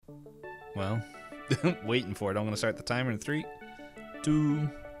Well, waiting for it. I'm going to start the timer in 3, 2,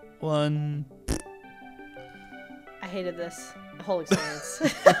 1. I hated this whole experience.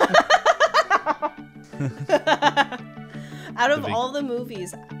 Out of all the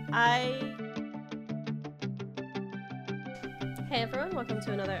movies, Hey everyone, welcome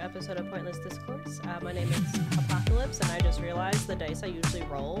to another episode of Pointless Discourse. My name is Apocalypse, and I just realized the dice I usually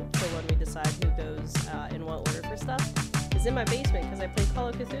roll for when we decide who goes in what order for stuff is in my basement because I played Call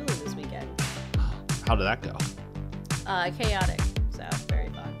of Cthulhu this weekend. How did that go? Chaotic, so very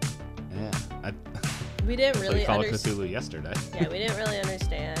fun. Yeah. We didn't really Call of Cthulhu yesterday. Yeah, we didn't really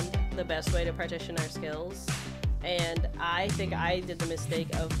understand the best way to partition our skills. And I think I did the mistake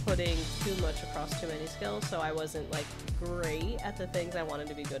of putting too much across too many skills, so I wasn't, like, great at the things I wanted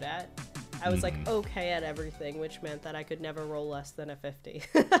to be good at. I was, like, okay at everything, which meant that I could never roll less than a 50.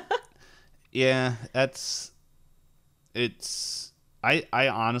 Yeah, I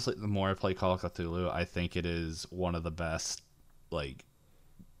honestly, the more I play Call of Cthulhu, I think it is one of the best, like,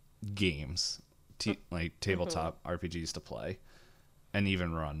 games, like, tabletop RPGs to play, and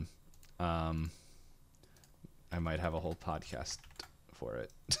even run. I might have a whole podcast for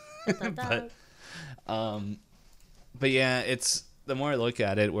it. but yeah, it's the more I look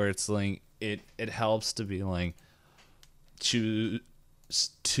at it, where it's like it helps to be like choose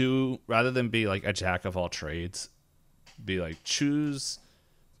two rather than be like a jack of all trades. Be like choose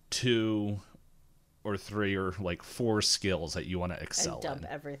 2 or 3 or like 4 skills that you want to excel and dump in.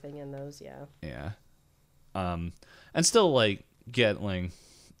 Everything in those, yeah. Yeah. And still like get like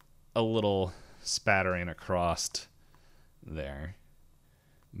a little spattering across there,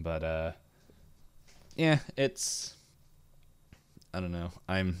 but yeah, it's, I don't know,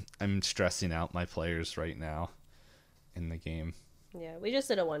 I'm stressing out my players right now in the game. Yeah, we just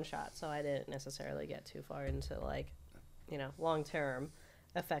did a one shot, so I didn't necessarily get too far into, like, you know, long term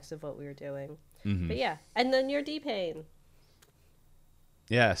effects of what we were doing. But yeah, and then your D-Pain.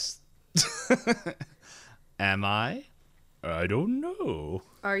 Yes. Am I don't know.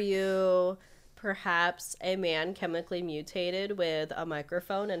 Are you perhaps a man chemically mutated with a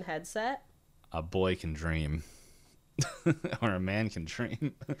microphone and headset? A boy can dream. Or a man can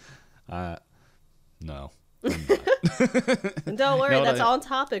dream. No. I'm not. Don't worry, that's on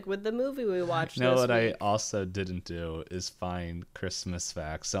topic with the movie we watched this what week. I also didn't do is find Christmas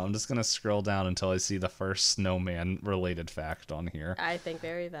facts. So I'm just going to scroll down until I see the first snowman related fact on here. I think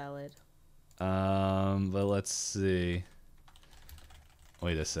very valid. But let's see.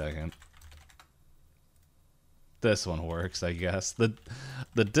 Wait a second. This one works, I guess. The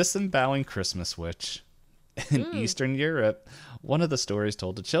disemboweling Christmas witch. In Eastern Europe, one of the stories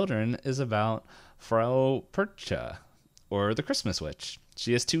told to children is about Frau Percha, or the Christmas witch.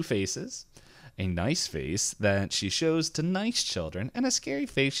 She has 2 faces. A nice face that she shows to nice children, and a scary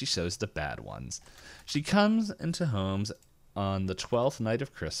face she shows to bad ones. She comes into homes on the 12th night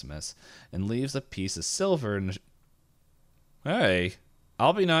of Christmas and leaves a piece of silver in... Hey...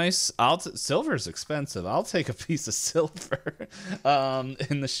 I'll be nice. Silver's expensive. I'll take a piece of silver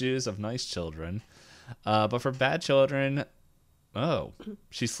in the shoes of nice children. But for bad children,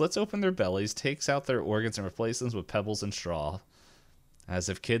 she slits open their bellies, takes out their organs, and replaces them with pebbles and straw. As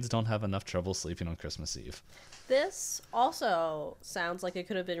if kids don't have enough trouble sleeping on Christmas Eve. This also sounds like it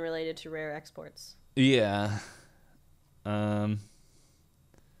could have been related to Rare Exports. Yeah.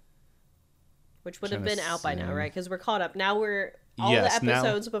 Which would have been out by now, right? Because we're caught up. Now we're... All the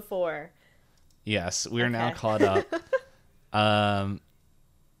episodes before. Yes, we're now caught up.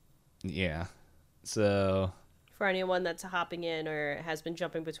 Yeah. So... For anyone that's hopping in or has been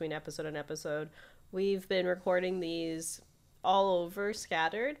jumping between episode and episode, we've been recording these all over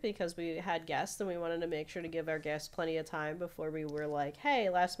scattered because we had guests and we wanted to make sure to give our guests plenty of time before we were like, hey,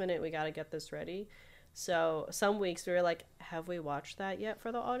 last minute, we got to get this ready. So some weeks we were like, have we watched that yet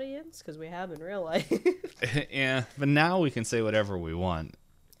for the audience? Because we have in real life. Yeah, but now we can say whatever we want.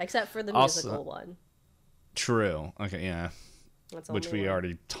 Except for the musical one. True. Okay, yeah. Which we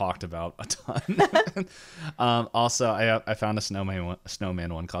already talked about a ton. Also, I found a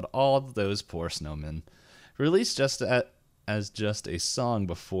snowman one called All Those Poor Snowmen. Released just as just a song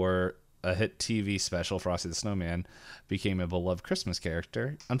before a hit TV special, Frosty the Snowman, became a beloved Christmas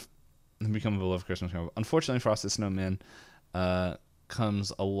character. Unfortunately, Frosty the Snowman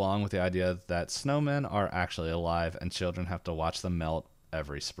comes along with the idea that snowmen are actually alive and children have to watch them melt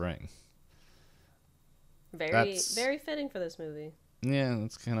every spring. Very fitting for this movie. Yeah,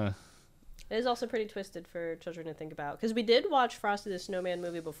 that's kind of... It is also pretty twisted for children to think about. Because we did watch Frosty the Snowman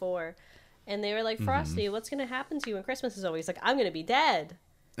movie before, and they were like, Frosty, what's going to happen to you when Christmas is over? He's like, I'm going to be dead.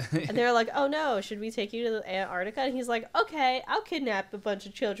 And they're like, oh no, should we take you to the Antarctica? And he's like, okay, I'll kidnap a bunch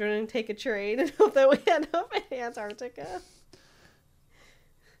of children and take a train and hope that we end up in Antarctica.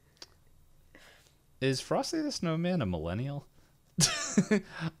 Is Frosty the Snowman a millennial?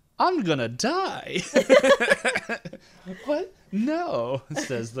 I'm gonna die. What? No,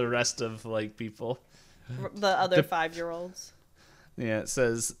 says the rest of like people. The other 5-year-olds. Yeah, it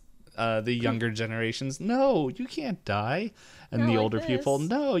says the younger generations, no, you can't die. And Not the like older people, this.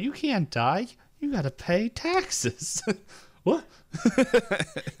 no, you can't die. You gotta pay taxes. What?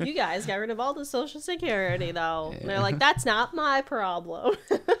 You guys got rid of all the Social Security, though. And they're like, that's not my problem.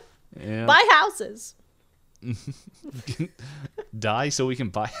 Yeah. Buy houses. Die so we can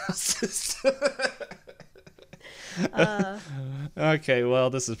buy houses. Uh, Okay, well,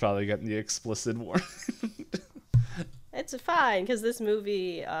 this is probably getting the explicit warning. it's fine, because this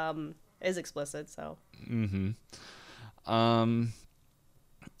movie is explicit, so.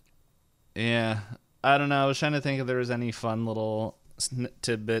 Yeah, I don't know. I was trying to think if there was any fun little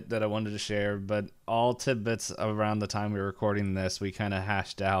tidbit that I wanted to share, but all tidbits around the time we were recording this, we kind of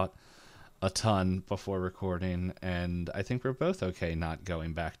hashed out a ton before recording, and I think we're both okay not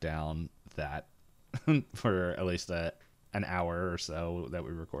going back down that for at least an hour or so that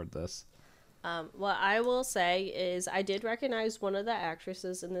we record this. What I will say is I did recognize one of the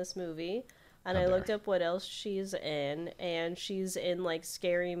actresses in this movie, and I there. looked up what else she's in, and she's in, like,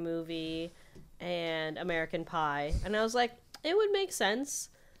 Scary Movie and American Pie. And I was like, it would make sense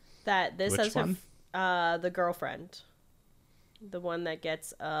that this Which has one? her, the girlfriend. The one that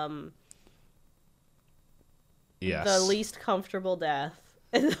gets, Yes. the least comfortable death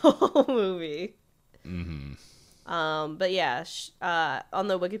in the whole movie. Mm-hmm. But yeah, on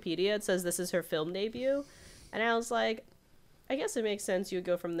the Wikipedia it says this is her film debut, and I was like, I guess it makes sense you would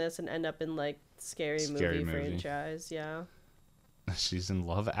go from this and end up in like scary movie franchise. Yeah. She's in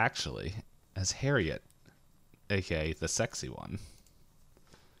Love Actually as Harriet, aka the sexy one.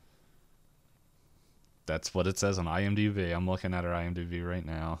 That's what it says on IMDb. I'm looking at her IMDb right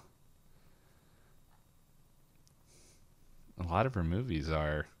now. A lot of her movies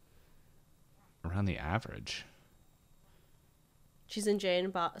are around the average. She's in Jay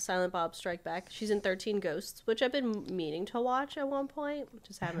and Silent Bob Strike Back. She's in 13 Ghosts, which I've been meaning to watch at one point,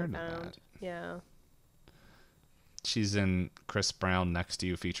 just haven't heard of found. that. Yeah. She's in Chris Brown Next to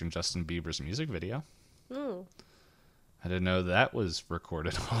You featuring Justin Bieber's music video. Hmm. I didn't know that was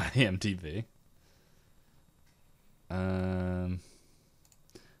recorded on IMDb.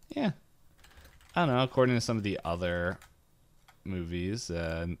 Yeah. I don't know. According to some of the other movies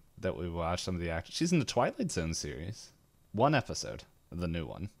that we watched, some of the actors, she's in the Twilight Zone series. One episode, the new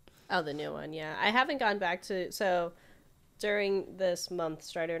one. Oh, the new one, yeah. I haven't gone back to... So, during this month,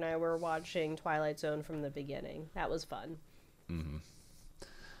 Strider and I were watching Twilight Zone from the beginning. That was fun. Mm-hmm.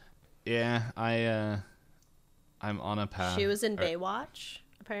 Yeah, I'm on a path. She was in Baywatch,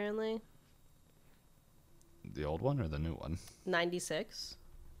 apparently. The old one or the new one? 96.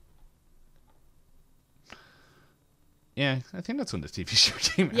 Yeah, I think that's when the TV show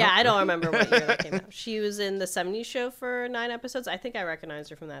came out. Yeah, I don't remember what year that came out. She was in the 70s show for 9 episodes. I think I recognize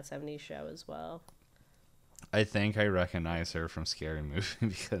her from that 70s show as well. I think I recognize her from Scary Movie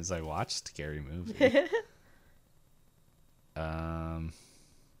because I watched Scary Movie. I'm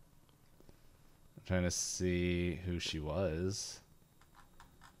trying to see who she was.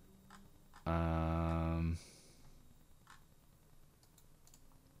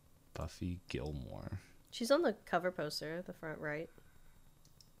 Buffy Gilmore. She's on the cover poster, the front right.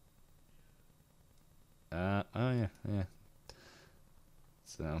 Oh yeah.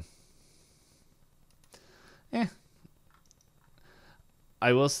 So, yeah.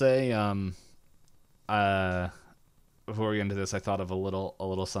 I will say, before we get into this, I thought of a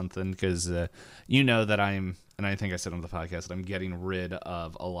little something because you know that and I think I said on the podcast that I'm getting rid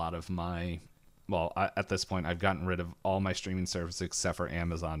of a lot of my. Well, at this point, I've gotten rid of all my streaming services except for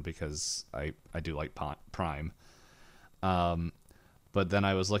Amazon because I do like Prime. But then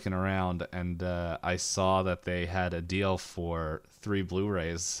I was looking around and I saw that they had a deal for 3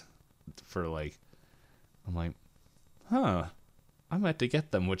 Blu-rays for like, I'm like, huh, I might have to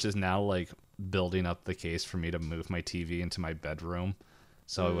get them, which is now like building up the case for me to move my TV into my bedroom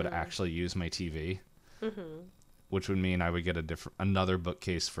so I would actually use my TV, which would mean I would get another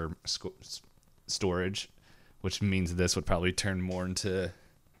bookcase for storage, which means this would probably turn more into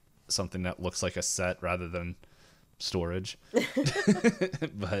something that looks like a set rather than storage.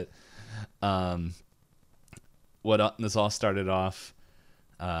 But what this all started off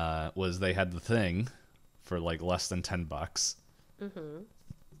was they had The Thing for like less than $10.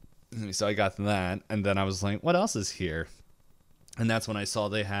 So I got that, and then I was like, what else is here? And that's when I saw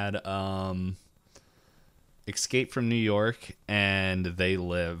they had Escape from New York and They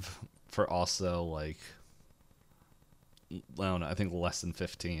Live for also like, I don't know, I think less than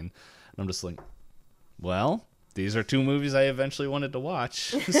 15. And I'm just like, well, these are two movies I eventually wanted to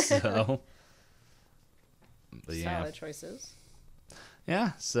watch. So, but yeah. Solid choices.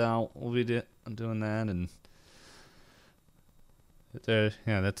 Yeah, so we'll be doing that, and yeah,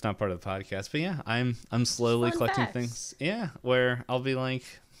 that's not part of the podcast, but yeah, I'm slowly Fun collecting facts. things. Yeah, where I'll be like,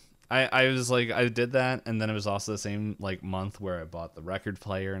 I was like, I did that, and then it was also the same like month where I bought the record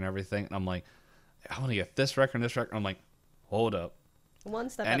player and everything, and I'm like, I want to get this record and this record. I'm like, hold up,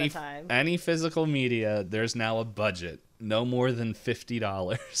 One step at a time. any physical media, there's now a budget, no more than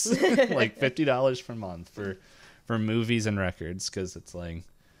 $50, like $50 per month for movies and records, because it's like,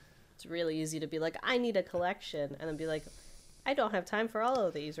 It's really easy to be like, I need a collection, and then be like, I don't have time for all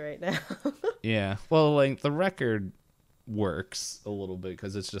of these right now. yeah, well, like the record works a little bit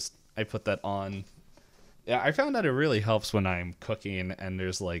because it's just, I put that on. Yeah, I found that it really helps when I'm cooking and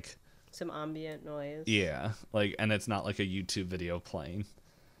there's like, Some ambient noise. yeah, like, and it's not like a YouTube video playing,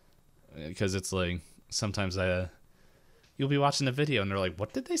 because it's like sometimes you'll be watching a video and they're like,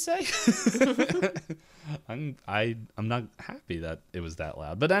 what did they say? I'm not happy that it was that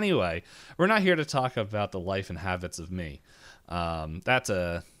loud. But anyway, we're not here to talk about the life and habits of me. That's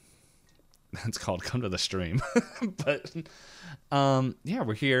called Come to the Stream. But yeah,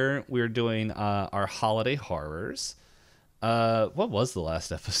 we're here. We're doing our holiday horrors. What was the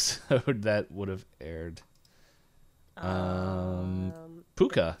last episode that would have aired?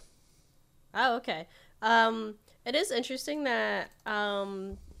 Puka. Oh, okay. It is interesting that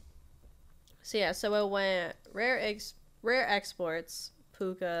so it went rare exports,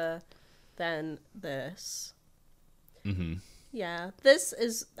 Puka, then this. Mm-hmm. Yeah, this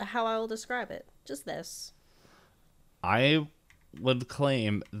is how I will describe it. Just this. I would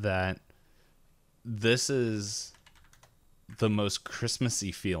claim that this is the most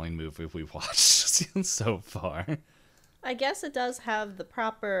Christmassy feeling movie we've watched so far. I guess it does have the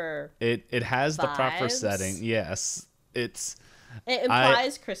proper. It has the proper vibes. setting. Yes, It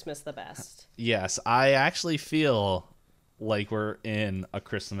implies Christmas the best. yes. I actually feel like we're in a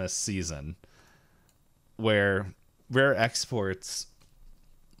Christmas season where Rare Exports,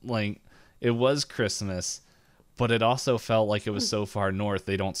 like, it was Christmas, but it also felt like it was so far north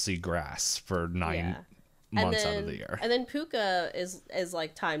they don't see grass for 9 months out of the year. And then Puka is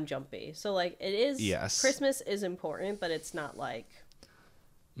like time jumpy. So like it is. Yes. Christmas is important, but it's not like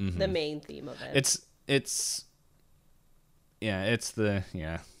the main theme of it. It's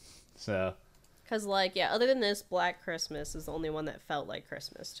so Because like other than this, Black Christmas is the only one that felt like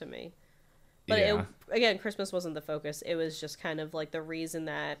Christmas to me. But yeah. again, Christmas wasn't the focus. It was just kind of like the reason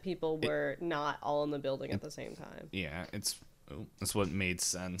that people were not all in the building at the same time. Yeah, it's what made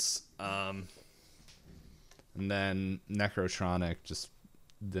sense. And then Necrotronic just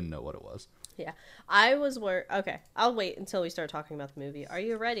didn't know what it was. Yeah. I was okay, I'll wait until we start talking about the movie. Are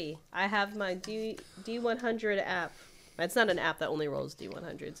you ready? I have my D100 app. It's not an app that only rolls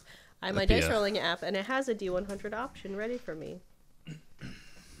D100s. I have my dice rolling app, and it has a D100 option ready for me.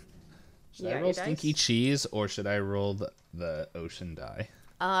 Should I roll Stinky Cheese, or should I roll the Ocean Die?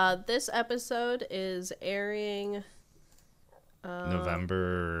 This episode is airing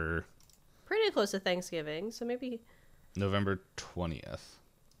November pretty close to Thanksgiving, so maybe. November 20th.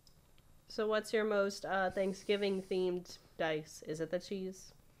 So what's your most Thanksgiving themed dice? Is it the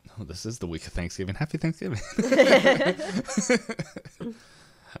cheese? Oh, this is the week of Thanksgiving. Happy Thanksgiving.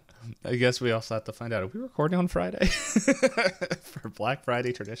 I guess we also have to find out. Are we recording on Friday? For Black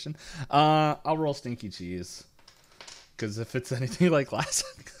Friday tradition? I'll roll Stinky Cheese. Because if it's anything like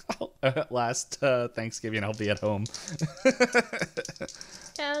last Thanksgiving, I'll be at home.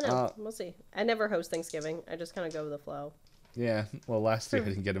 Yeah, I don't know. We'll see. I never host Thanksgiving. I just kind of go with the flow. Yeah, well, last year I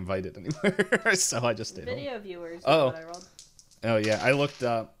didn't get invited anywhere, so I just did. Video viewers is Oh. what I rolled. Oh, yeah, I looked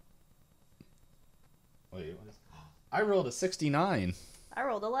up. Wait, what is... I rolled a 69. I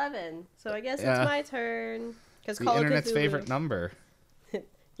rolled 11, so I guess Yeah. it's my turn. Because The internet's favorite number.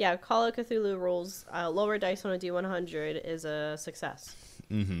 Yeah, Call of Cthulhu rules. Lower dice on a D100 is a success.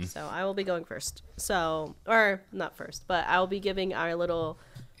 Mm-hmm. So I will be going first. So, or not first, but I will be giving our little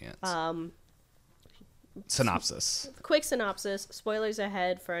Yeah, synopsis. quick synopsis. Spoilers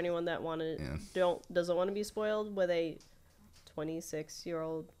ahead for anyone that doesn't want to be spoiled with a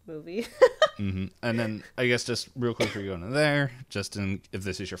 26-year-old movie. Mm-hmm. And then I guess just real quick before you go into there, if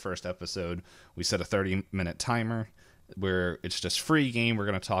this is your first episode, we set a 30-minute timer where it's just free game. We're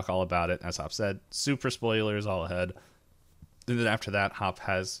going to talk all about it, as Hop said. Super spoilers all ahead. And then after that, Hop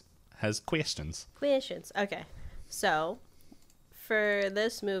has questions. Questions. Okay. So, for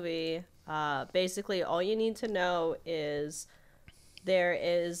this movie, basically all you need to know is there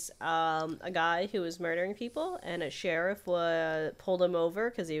is a guy who was murdering people, and a sheriff pulled him over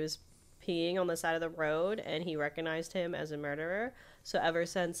because he was peeing on the side of the road, and he recognized him as a murderer. So ever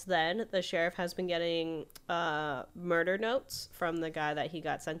since then, the sheriff has been getting murder notes from the guy that he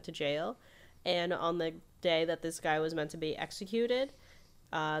got sent to jail. And on the day that this guy was meant to be executed,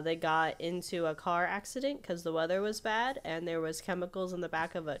 they got into a car accident because the weather was bad, and there was chemicals in the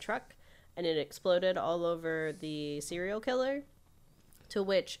back of a truck, and it exploded all over the serial killer, to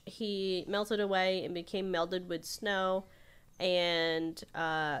which he melted away and became melted with snow. And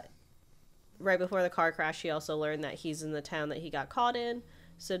right before the car crash, he also learned that he's in the town that he got caught in,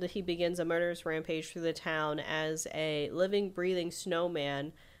 so that he begins a murderous rampage through the town as a living, breathing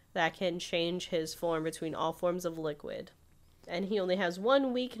snowman that can change his form between all forms of liquid. And he only has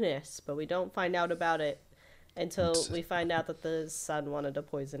one weakness, but we don't find out about it until we find out that the son wanted to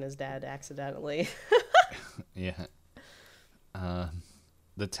poison his dad accidentally. Yeah.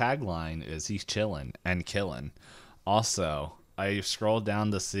 The tagline is he's chillin' and killin'. Also, I scrolled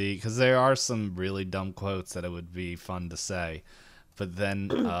down to see, because there are some really dumb quotes that it would be fun to say. But then,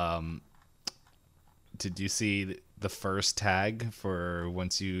 did you see the first tag for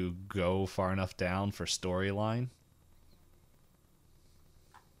once you go far enough down for storyline?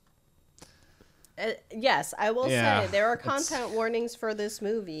 Yes, I will say there are content warnings for this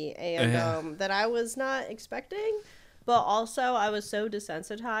movie, and that I was not expecting. But also, I was so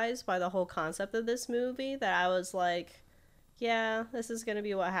desensitized by the whole concept of this movie that I was like, yeah, this is going to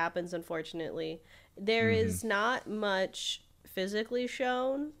be what happens, unfortunately. There is not much physically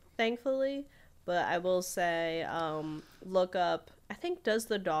shown, thankfully, but I will say, look up, I think Does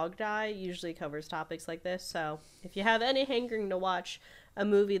the Dog Die usually covers topics like this, so if you have any hankering to watch a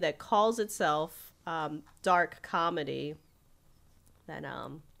movie that calls itself dark comedy, then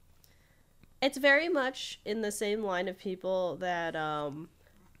it's very much in the same line of people that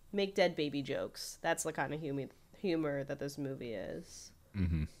make dead baby jokes. That's the kind of humor that this movie is.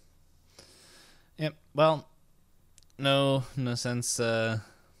 Mm-hmm. Yep. Well, no sense.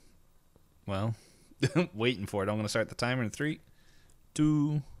 Well, waiting for it. I'm going to start the timer in 3,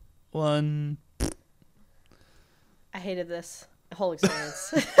 2, 1. I hated this whole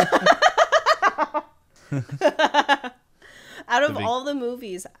experience. Out of all the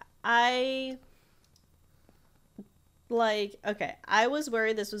movies, I was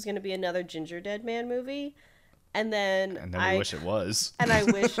worried this was going to be another Ginger Dead Man movie, and then I wish it was. And I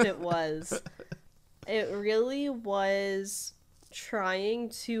wished it was. It really was trying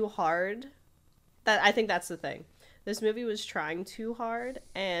too hard. I think that's the thing. This movie was trying too hard,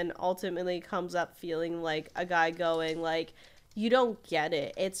 and ultimately comes up feeling like a guy going like, you don't get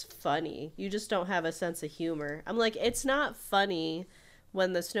it. It's funny. You just don't have a sense of humor. I'm like, it's not funny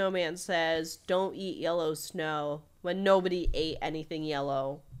when the snowman says, don't eat yellow snow, when nobody ate anything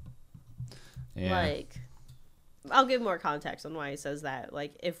yellow. Yeah. Like, I'll give more context on why he says that,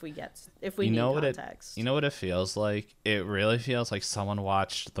 like, if we need context. You know what it feels like? It really feels like someone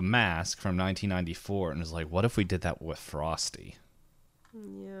watched The Mask from 1994 and was like, what if we did that with Frosty?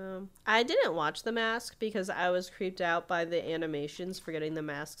 Yeah. I didn't watch The Mask because I was creeped out by the animations for getting the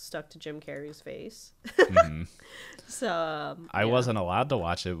mask stuck to Jim Carrey's face. Mm-hmm. So, I wasn't allowed to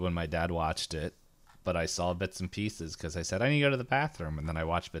watch it when my dad watched it, but I saw bits and pieces because I said, I need to go to the bathroom, and then I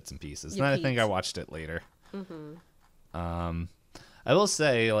watched bits and pieces. And then I think I watched it later. Mm-hmm. I will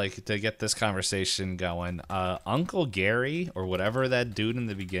say, like, to get this conversation going, Uncle Gary, or whatever that dude in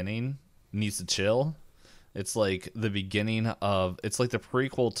the beginning, needs to chill. It's like the beginning of, it's like the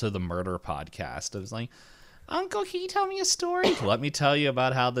prequel to the murder podcast. It was like, Uncle, can you tell me a story? Let me tell you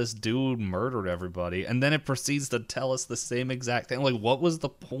about how this dude murdered everybody. And then it proceeds to tell us the same exact thing. Like, what was the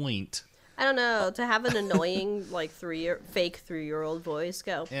point? I don't know. To have an annoying, like, fake 3-year-old voice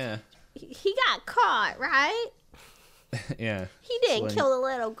go, yeah. He got caught, right? Yeah. He didn't kill the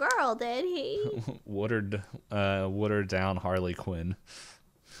little girl, did he? Watered down Harley Quinn.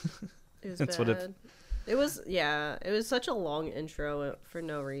 It was bad. It was such a long intro for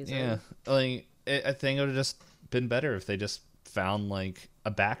no reason. Yeah, like I think it would have just been better if they just found like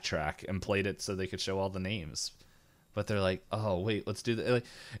a backtrack and played it so they could show all the names. But they're like, oh wait, let's do that. Like,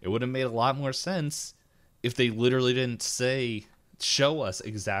 it would have made a lot more sense if they literally didn't show us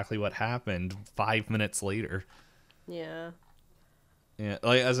exactly what happened 5 minutes later. Yeah. Yeah,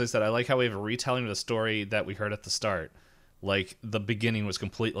 like as I said, I like how we have a retelling of the story that we heard at the start. Like the beginning was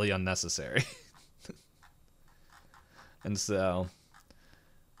completely unnecessary. And so,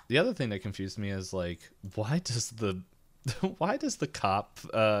 the other thing that confused me is like, why does the cop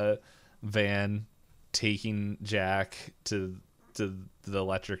van taking Jack to to the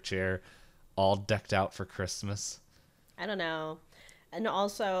electric chair, all decked out for Christmas. I don't know. And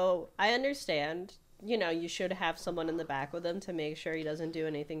also, I understand, you should have someone in the back with him to make sure he doesn't do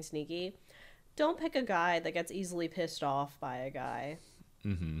anything sneaky. Don't pick a guy that gets easily pissed off by a guy.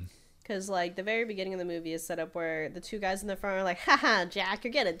 Mm-hmm. Because, like, the very beginning of the movie is set up where the two guys in the front are like, haha, Jack,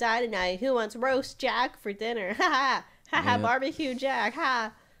 you're gonna die tonight. Who wants roast Jack for dinner? Haha, haha, barbecue Jack,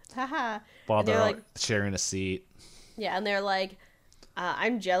 ha, haha. While they're like sharing a seat. Yeah, and they're like,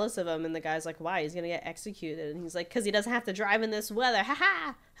 I'm jealous of him. And the guy's like, why? He's gonna get executed. And he's like, because he doesn't have to drive in this weather.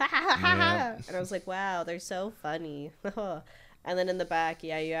 Haha, ha ha ha ha. And I was like, wow, they're so funny. And then in the back,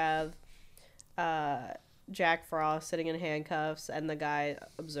 yeah, you have Jack Frost sitting in handcuffs and the guy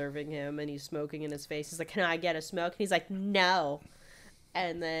observing him, and he's smoking in his face. He's like, can I get a smoke? And he's like, no.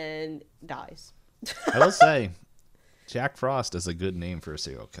 And then dies. I will say, Jack Frost is a good name for a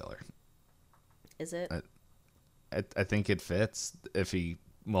serial killer. Is it? I think it fits if he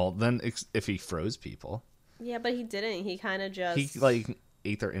froze people. Yeah, but he didn't. He kind of just... He, like,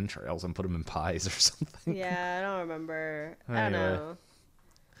 ate their entrails and put them in pies or something. Yeah, I don't remember. Anyway. I don't know.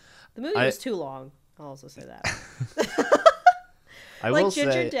 The movie was too long. I'll also say that. I like, will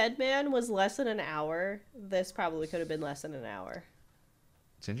Ginger say, Dead Man was less than an hour. This probably could have been less than an hour.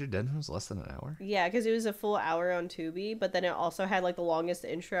 Ginger Dead Man was less than an hour? Yeah, because it was a full hour on Tubi, but then it also had, like, the longest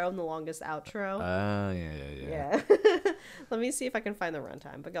intro and the longest outro. Yeah. Let me see if I can find the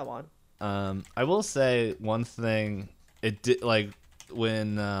runtime, but go on. I will say one thing. It did, like,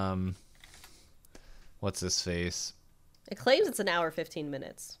 when, what's his face? It claims it's an hour 15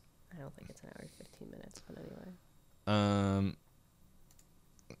 minutes. I don't think it's an hour 15 minutes, but anyway.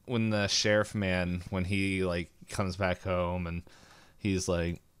 When the sheriff man, when he, like, comes back home and he's,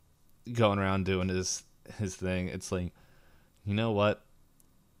 like, going around doing his thing, it's like, you know what?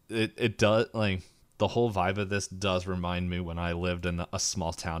 It does, like, the whole vibe of this does remind me when I lived in a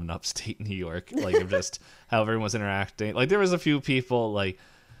small town in upstate New York. Like, of just how everyone's interacting. Like, there was a few people, like,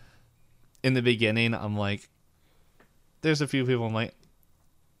 in the beginning, I'm like, there's a few people I'm like,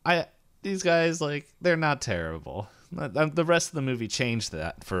 these guys, like, they're not terrible. The rest of the movie changed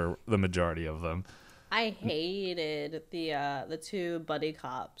that for the majority of them. I hated the two buddy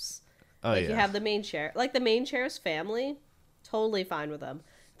cops. Oh, like, yeah. you have the main sheriff. Like, the main sheriff's family, totally fine with them.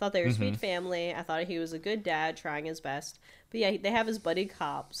 Thought they were a sweet family. I thought he was a good dad trying his best. But yeah, they have his buddy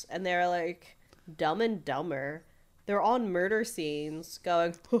cops, and they're, like, Dumb and Dumber. They're on murder scenes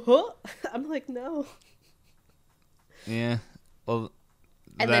going, I'm like, no. Yeah. Well,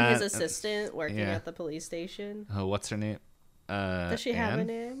 and then his assistant working at the police station. Oh, what's her name? Does she have a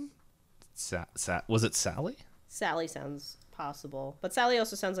name? Was it Sally? Sally sounds possible. But Sally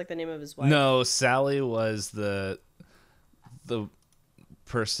also sounds like the name of his wife. No, Sally was the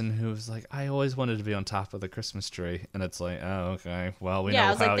person who was like, I always wanted to be on top of the Christmas tree. And it's like, oh, okay. Well, we know how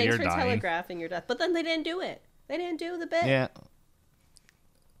you're dying. Yeah, I was like, thanks for telegraphing your death. But then they didn't do it. They didn't do the bit. Yeah.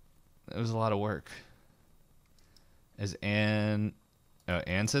 It was a lot of work. Is Anne...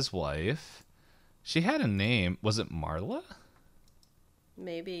 Anne's his wife. She had a name. Was it Marla?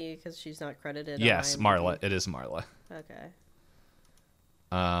 Maybe because she's not credited. Yes, Marla. It is Marla. Okay.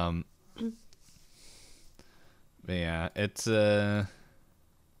 But yeah, it's they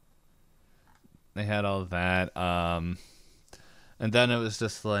had all that. And then it was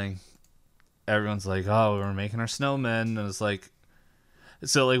just like everyone's like, "Oh, we're making our snowmen," and it's like,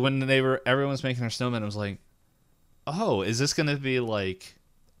 so like when everyone was making their snowmen, it was like, oh, is this going to be like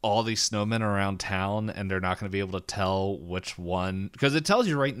all these snowmen around town and they're not going to be able to tell which one? Because it tells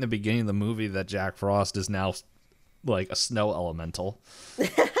you right in the beginning of the movie that Jack Frost is now like a snow elemental.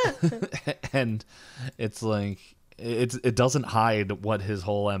 And it's like, it doesn't hide what his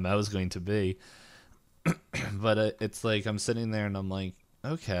whole MO is going to be. But it's like, I'm sitting there and I'm like,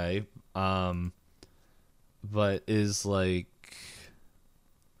 okay. But is like,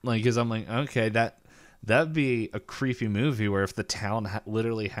 cause I'm like, okay, that'd be a creepy movie where if the town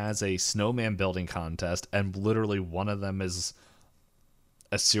literally has a snowman building contest and literally one of them is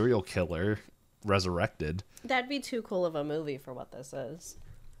a serial killer resurrected. That'd be too cool of a movie for what this is.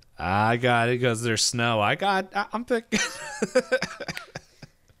 I got it because there's snow. I'm picking.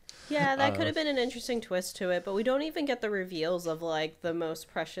 Yeah, that could have been an interesting twist to it, but we don't even get the reveals of, like, the most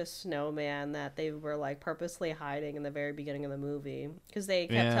precious snowman that they were, like, purposely hiding in the very beginning of the movie. Because they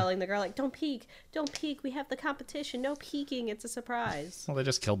kept telling the girl, like, don't peek, we have the competition, no peeking, it's a surprise. Well, they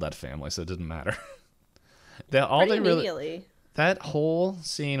just killed that family, so it didn't matter. Immediately. That whole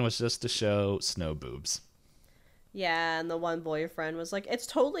scene was just to show snow boobs. Yeah, and the one boyfriend was like, it's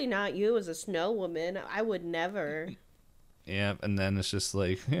totally not you as a snow woman, I would never. Yeah, and then it's just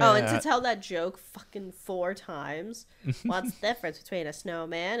like, Oh, and to yeah, tell that joke fucking 4 times. What's the difference between a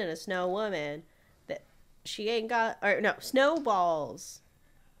snowman and a snow woman? That she ain't got, or no, snowballs.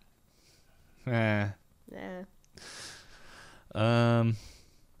 eh. Yeah.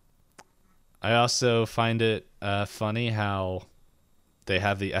 I also find it funny how they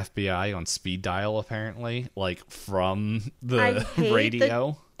have the FBI on speed dial, apparently, like from I the hate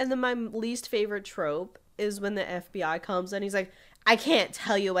radio. And then my least favorite trope is when the FBI comes and he's like, I can't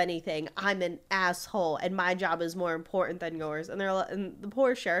tell you anything. I'm an asshole, and my job is more important than yours. And the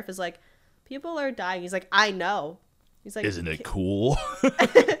poor sheriff is like, people are dying. He's like, I know. He's like, Isn't it cool?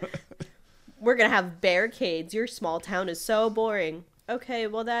 we're gonna have barricades. Your small town is so boring. Okay,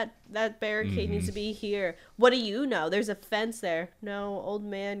 well that barricade needs to be here. What do you know? There's a fence there. No, old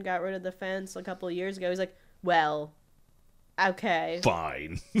man got rid of the fence a couple of years ago. He's like, well, okay,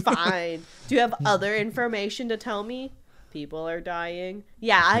 Fine. fine. Do you have other information to tell me? People are dying.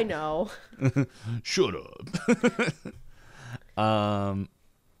 Yeah, I know. Shut up.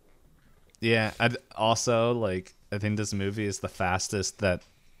 Yeah, I'd also, like, I think this movie is the fastest that,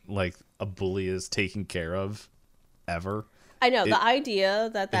 like, a bully is taken care of ever. I know, the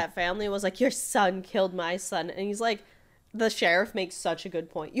idea that family was like, your son killed my son. And he's like, the sheriff makes such a good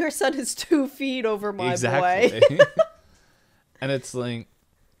point. Your son is 2 feet over my boy. And it's like,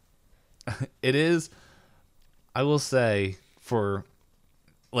 it is, I will say, for,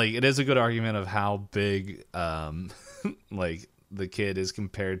 like, it is a good argument of how big, like, the kid is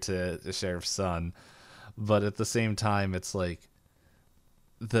compared to the sheriff's son. But at the same time, it's like,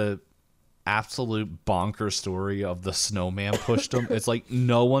 the absolute bonker story of the snowman pushed him. It's like,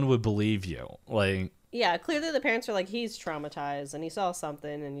 no one would believe you. Like, Yeah, clearly the parents are like, he's traumatized and he saw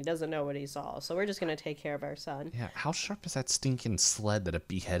something and he doesn't know what he saw. So we're just going to take care of our son. yeah, how sharp is that stinking sled that it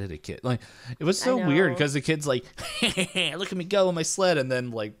beheaded a kid? Like, it was so weird because the kid's like, look at me go on my sled, and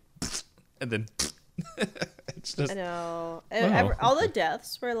then like, and then it's just. I know. Wow. All the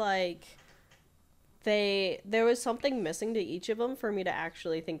deaths were like, there was something missing to each of them for me to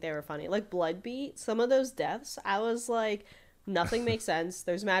actually think they were funny. Like Bloodbeat, some of those deaths, I was like, nothing makes sense.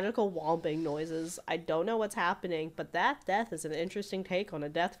 There's magical whomping noises. I don't know what's happening, but that death is an interesting take on a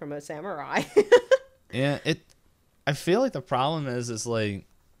death from a samurai. Yeah, I feel like the problem is like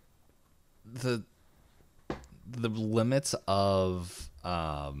the limits of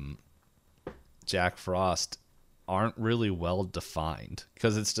Jack Frost aren't really well defined,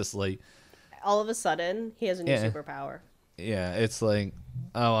 because it's just like, All of a sudden, he has a new Yeah. superpower. yeah, it's like,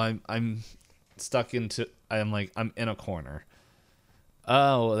 oh, I'm stuck into, I'm in a corner.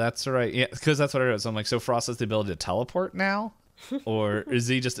 Oh, that's right. Yeah, because that's what it is. I'm like, so Frost has the ability to teleport now, or is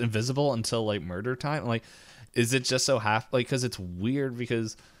he just invisible until like murder time? Like, is it just so like, because it's weird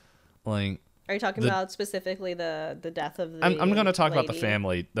because, like, Are you talking about specifically the death of the I'm going to talk about the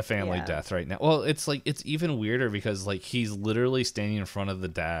lady? family Yeah. death right now. Well, it's like, it's even weirder because like he's literally standing in front of the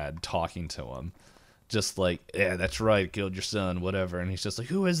dad talking to him. Just like, yeah, that's right, killed your son, whatever. And he's just like,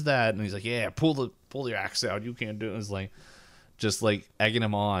 who is that? And he's like, yeah, pull your axe out. You can't do it. And it's like, just like egging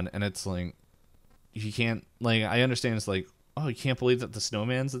him on. And it's like, you can't, like, I understand it's like, oh, you can't believe that the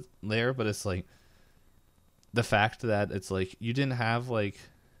snowman's there. But it's like, the fact that it's like, you didn't have like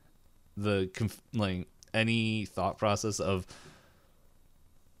like any thought process of,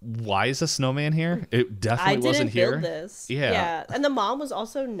 why is a snowman here? It definitely wasn't here. Build this. Yeah. And the mom was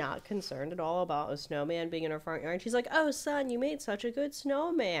also not concerned at all about a snowman being in her front yard. She's like, oh, son, you made such a good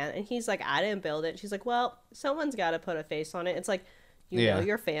snowman. And he's like, I didn't build it. She's like, well, someone's got to put a face on it. It's like, you know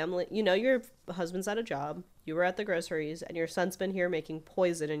your family, you know your husband's at a job, you were at the groceries, and your son's been here making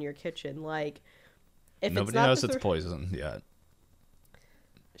poison in your kitchen. Like, if Nobody it's not knows it's poison yet.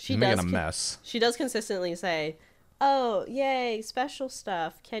 she You're does making a mess. She does consistently say, oh, yay, special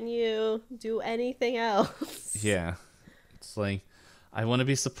stuff. Can you do anything else? Yeah. It's like, I want to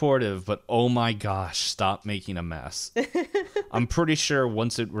be supportive, but oh my gosh, stop making a mess. I'm pretty sure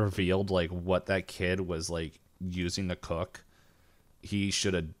once it revealed like what that kid was like using to cook, he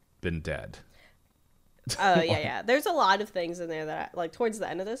should have been dead. Oh, yeah. There's a lot of things in there that, like, towards the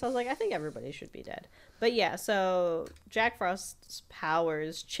end of this, I was like, I think everybody should be dead. But yeah, so Jack Frost's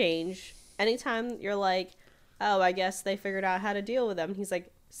powers change anytime you're like, oh, I guess they figured out how to deal with them. He's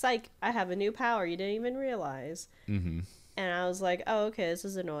like, psych, I have a new power you didn't even realize. Mm-hmm. And I was like, oh, okay, this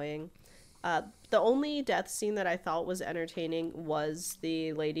is annoying. The only death scene that I thought was entertaining was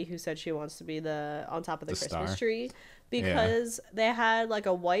the lady who said she wants to be on top of the Christmas star. tree, because they had like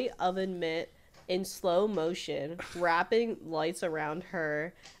a white oven mitt in slow motion, wrapping lights around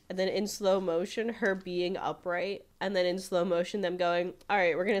her, and then in slow motion, her being upright, and then in slow motion, them going, all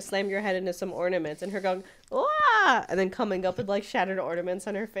right, we're going to slam your head into some ornaments, and her going, wah! And then coming up with, like, shattered ornaments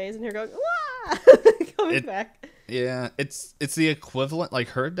on her face, and her going, wah! Coming back. Yeah, it's the equivalent, like,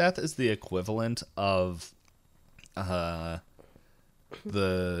 her death is the equivalent of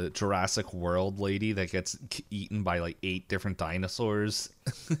the Jurassic World lady that gets eaten by, like, 8 different dinosaurs,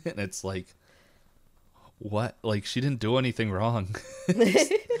 and it's like, what? Like, she didn't do anything wrong.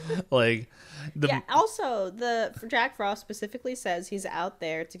 Like, yeah, also, Jack Frost specifically says he's out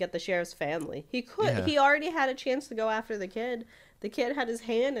there to get the sheriff's family. He already had a chance to go after the kid. The kid had his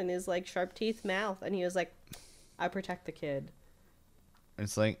hand in his, like, sharp teeth mouth, and he was like, I protect the kid.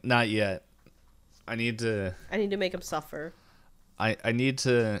 It's like, not yet. I need to make him suffer. I need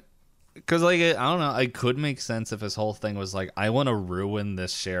to, because, like, I don't know, it could make sense if his whole thing was like, I want to ruin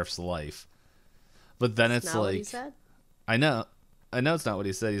this sheriff's life. But then it's not like, what he said? I know it's not what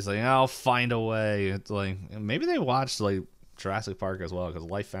he said. He's like, I'll find a way. It's like, maybe they watched, like, Jurassic Park as well, because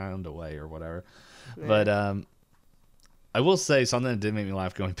life found a way or whatever. Yeah. But I will say something that did make me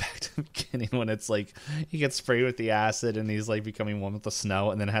laugh going back to the beginning, when it's like he gets sprayed with the acid and he's like becoming one with the snow,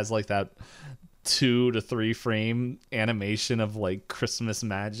 and then has like that 2 to 3 frame animation of like Christmas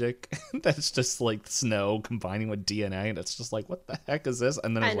magic that's just like snow combining with DNA, and it's just like, what the heck is this?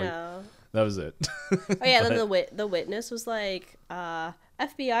 And then it's like, that was it. Oh yeah, then the witness was like,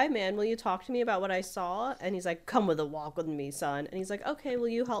 FBI man, will you talk to me about what I saw? And he's like, come with a walk with me, son. And he's like, okay, will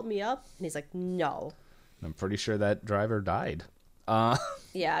you help me up? And he's like, no. I'm pretty sure that driver died.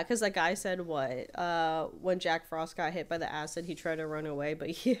 Yeah, because that guy said what? When Jack Frost got hit by the acid, he tried to run away, but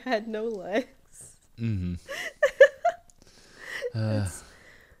he had no legs. Mm-hmm.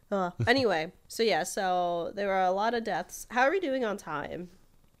 Anyway, so there were a lot of deaths. How are we doing on time?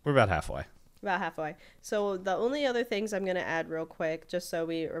 We're about halfway. So the only other things I'm going to add real quick, just so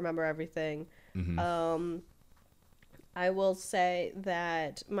we remember everything. Mm-hmm. I will say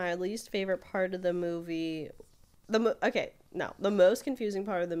that my least favorite part of the movie, the most confusing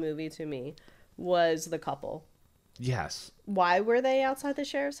part of the movie to me was the couple. Yes. Why were they outside the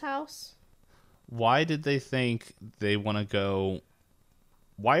sheriff's house? Why did they think they want to go?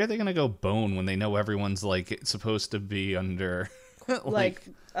 Why are they going to go bone when they know everyone's like supposed to be under like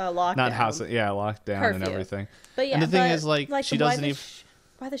lockdown? Not house, yeah, lockdown curfew. And everything. But yeah, and the thing is, like she doesn't even.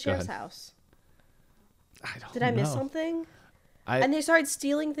 Why the sheriff's house? I don't know. Did I miss something? And they started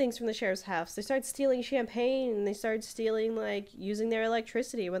stealing things from the sheriff's house. They started stealing champagne, and they started stealing, like, using their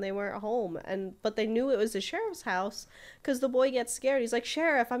electricity when they weren't home. But they knew it was the sheriff's house because the boy gets scared. He's like,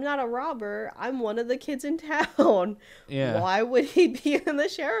 Sheriff, I'm not a robber. I'm one of the kids in town. Yeah. Why would he be in the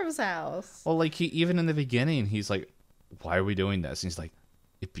sheriff's house? Well, like, even in the beginning, he's like, why are we doing this? And he's like,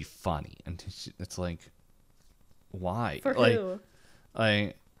 it'd be funny. And it's like, why? For who?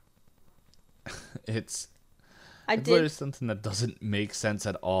 It's there's something that doesn't make sense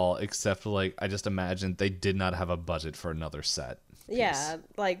at all, except like I just imagine they did not have a budget for another set piece. Yeah,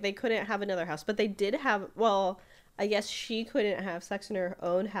 like they couldn't have another house, but they did have. Well, I guess she couldn't have sex in her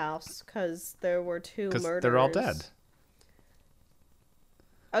own house because there were 2 murders. Because they're all dead.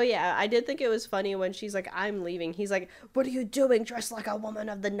 Oh yeah, I did think it was funny when she's like, "I'm leaving." He's like, "What are you doing, dressed like a woman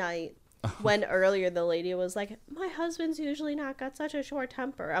of the night?" When earlier the lady was like, "My husband's usually not got such a short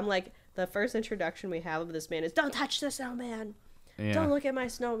temper." I'm like, the first introduction we have of this man is, "Don't touch the snowman. Yeah. Don't look at my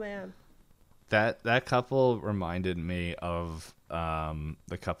snowman." That couple reminded me of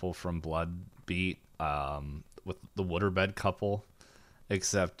the couple from Blood Beat, with the waterbed couple,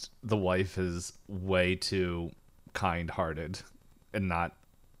 except the wife is way too kind-hearted and not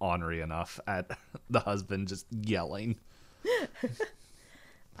ornery enough at the husband just yelling.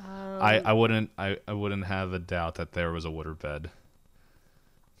 I wouldn't have a doubt that there was a waterbed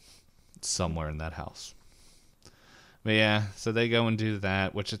somewhere in that house. But yeah, so they go and do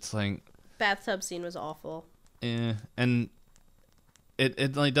that, which it's like, bathtub scene was awful. Yeah, and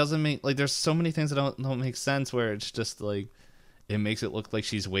it like doesn't make, like, there's so many things that don't make sense, where it's just like it makes it look like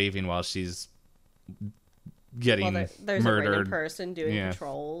she's waving while she's getting there's murdered. A random person doing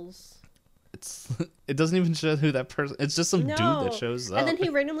patrols. It doesn't even show who that person. It's just some dude that shows up, and then he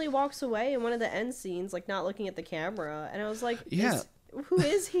randomly walks away in one of the end scenes, like not looking at the camera, and I was like, who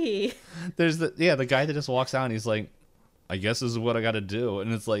is he? There's the guy that just walks out and he's like, I guess this is what I got to do,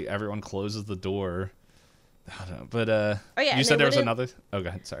 and it's like everyone closes the door. I don't know, but you said there was another. Oh, go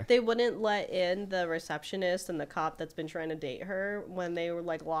ahead. Sorry. They wouldn't let in the receptionist and the cop that's been trying to date her when they were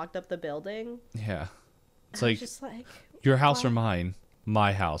like locked up the building. Yeah, it's like, just like, your house or mine?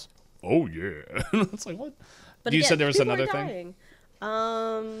 My house. Oh yeah. It's like, what? But you said there was another thing.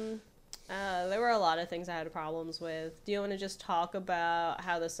 There were a lot of things I had problems with. Do you want to just talk about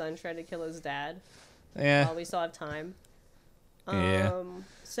how the son tried to kill his dad Yeah. while we still have time? Yeah.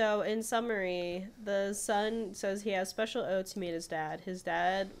 So in summary, the son says he has special oats he made his dad. His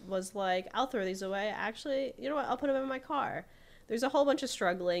dad was like, I'll throw these away. Actually, you know what? I'll put them in my car. There's a whole bunch of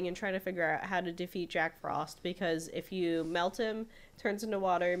struggling and trying to figure out how to defeat Jack Frost, because if you melt him, turns into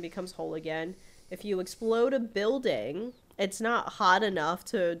water and becomes whole again. If you explode a building, it's not hot enough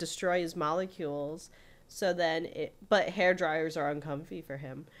to destroy his molecules. So then but hair dryers are uncomfy for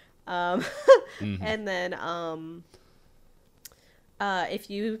him. And then, if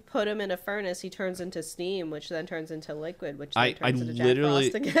you put him in a furnace, he turns into steam, which then turns into liquid, which then turns into Jack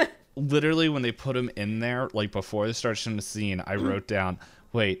Frost again. Literally, when they put him in there, like before they start showing the scene, I wrote down,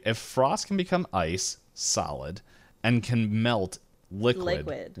 wait, if Frost can become ice, solid, and can melt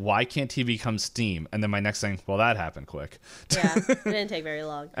liquid, why can't he become steam? And then my next thing, well, that happened quick. Yeah, it didn't take very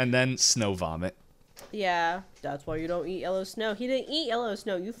long. And then snow vomit. Yeah, that's why you don't eat yellow snow. He didn't eat yellow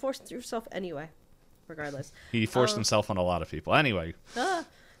snow. You forced yourself anyway. Regardless. He forced himself on a lot of people. Anyway.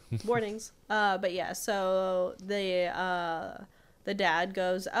 Warnings. But yeah, so the dad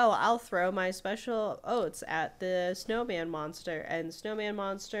goes, oh, I'll throw my special oats at the snowman monster. And snowman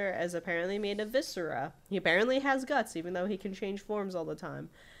monster is apparently made of viscera. He apparently has guts, even though he can change forms all the time.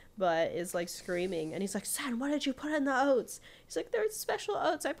 But is like screaming. And he's like, son, what did you put in the oats? He's like, they're special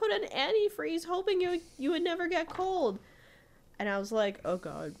oats. I put in antifreeze hoping you would never get cold. And I was like, oh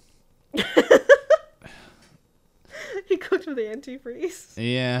God. He cooked with antifreeze.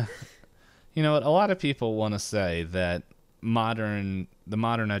 Yeah. You know what? A lot of people want to say that the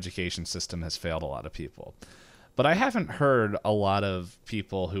modern education system has failed a lot of people. But I haven't heard a lot of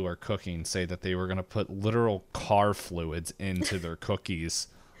people who are cooking say that they were going to put literal car fluids into their cookies.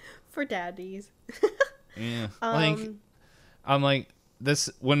 For daddies. Yeah. I'm like, this,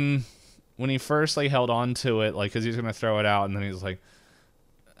 when he first like held on to it, like, because he was going to throw it out, and then he was like,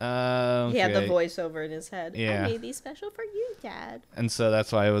 okay. He had the voiceover in his head. Yeah. I made these special for you, Dad. And so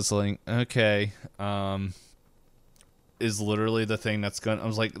that's why I was like, okay, is literally the thing that's going to... I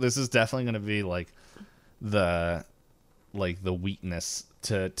was like, this is definitely going to be like the weakness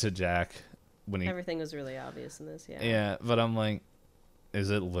to Jack when he... Everything was really obvious in this, yeah. Yeah, but I'm like, is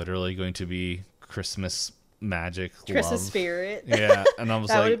it literally going to be Christmas magic Christmas love? Spirit. Yeah, and I was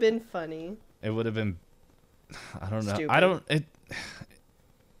that like... would have been funny. It would have been... I don't know. Stupid.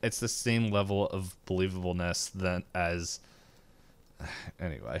 It's the same level of believableness as...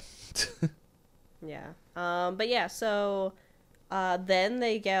 Anyway. Yeah. But yeah, so then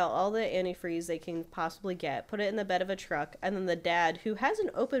they get all the antifreeze they can possibly get, put it in the bed of a truck, and then the dad, who has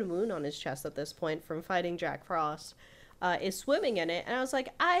an open wound on his chest at this point from fighting Jack Frost, is swimming in it. And I was like,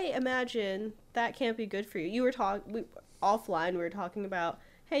 I imagine that can't be good for you. You were offline, we were talking about,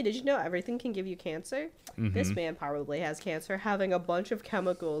 hey, did you know everything can give you cancer? Mm-hmm. This man probably has cancer, having a bunch of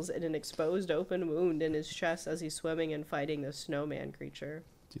chemicals in an exposed open wound in his chest as he's swimming and fighting this snowman creature.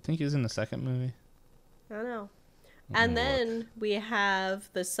 Do you think he's in the second movie? I don't know. And then we have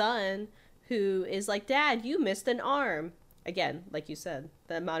the son who is like, Dad, you missed an arm. Again, like you said,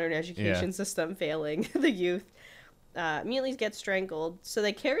 the modern education system failing the youth. Immediately gets strangled. So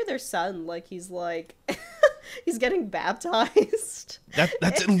they carry their son like he's like... he's getting baptized.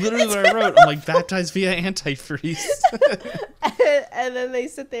 That's literally what I wrote. I'm like, baptized via antifreeze. And then they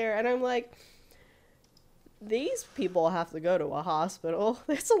sit there, and I'm like, these people have to go to a hospital.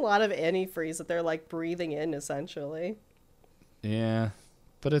 There's a lot of antifreeze that they're like breathing in, essentially. Yeah,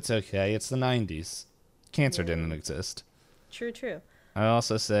 but it's okay. It's the 90s. Cancer didn't exist. True. I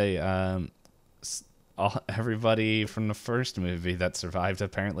also say everybody from the first movie that survived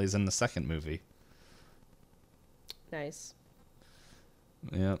apparently is in the second movie. Nice.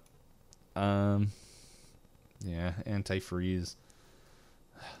 Yep. Yeah, antifreeze.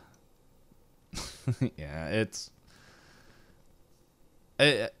 Yeah,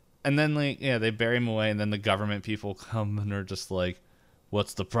 and then they bury him away, and then the government people come and are just like,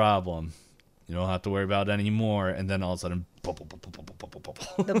 "What's the problem? You don't have to worry about it anymore." And then all of a sudden,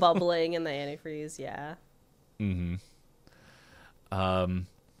 the bubbling and the antifreeze, yeah. Mm-hmm.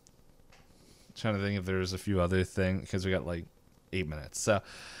 Trying to think if there's a few other things, because we got like 8 minutes. So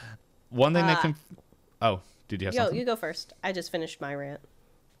one thing that can... Oh, did you have something? You go first. I just finished my rant.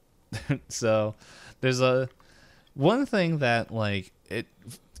 So there's one thing that like it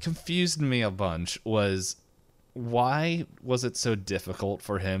confused me a bunch was, why was it so difficult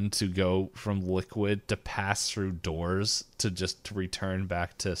for him to go from liquid to pass through doors to return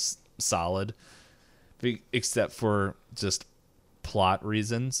back to solid, except for just plot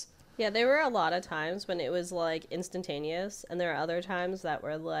reasons? Yeah, there were a lot of times when it was like instantaneous, and there are other times that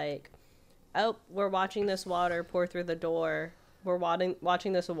were like oh, we're watching this water pour through the door. We're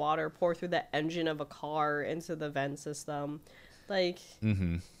watching this water pour through the engine of a car into the vent system. Like,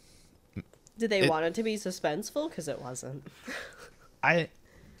 did they want it to be suspenseful? Because it wasn't.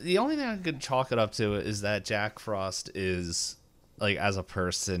 The only thing I could chalk it up to is that Jack Frost is, like, as a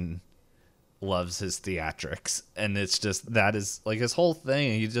person, loves his theatrics. And it's just, that is, like, his whole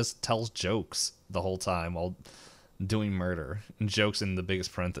thing. He just tells jokes the whole time while doing murder. And jokes in the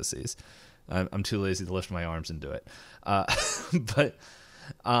biggest parentheses. I'm too lazy to lift my arms and do it. But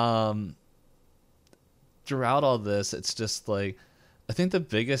throughout all this, it's just, like, I think the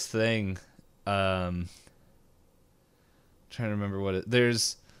biggest thing, trying to remember what it,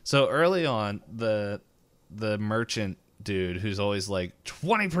 there's, so early on, the merchant dude who's always like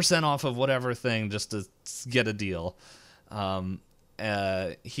 20% off of whatever thing just to get a deal.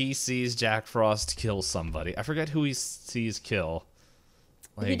 He sees Jack Frost kill somebody. I forget who he sees kill.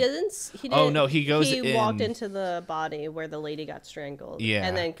 Like, he didn't. Oh no, he goes. He walked into the body where the lady got strangled. Yeah,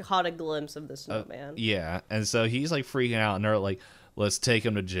 and then caught a glimpse of the snowman. Yeah, and so he's like freaking out, and they're like, "Let's take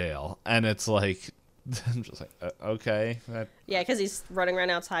him to jail." And it's like, I'm just like, okay. Yeah, because he's running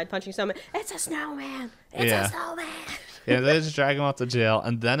around outside punching someone. It's a snowman. It's a snowman. Yeah, they just drag him off to jail,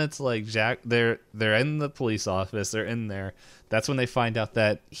 and then it's like Jack. They're in the police office. They're in there. That's when they find out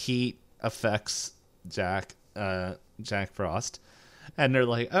that heat affects Jack Frost, and they're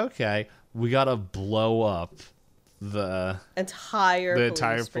like, okay, we gotta blow up the entire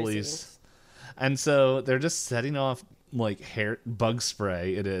police. And so they're just setting off like hair bug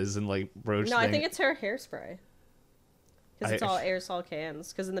spray. It is, and like roach. No, I think it's her hairspray. Because it's all aerosol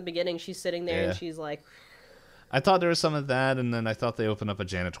cans. Because in the beginning, she's sitting there and she's like. I thought there was some of that, and then I thought they opened up a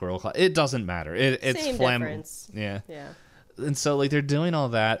janitorial closet. It doesn't matter. It's flammable. Yeah. Yeah. And so like they're doing all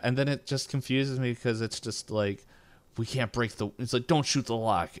that, and then it just confuses me because it's just like we can't break the. It's like don't shoot the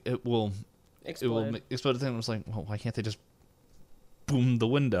lock. It will explode. It will explode. The thing. I was like, well, why can't they just boom the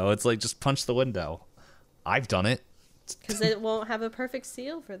window? It's like just punch the window. I've done it. Because it won't have a perfect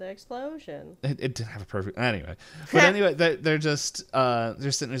seal for the explosion. It didn't have a perfect anyway. But anyway, they're just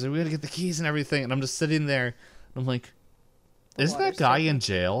they're sitting there like, we gotta get the keys and everything, and I'm just sitting there. And I'm like, is that guy in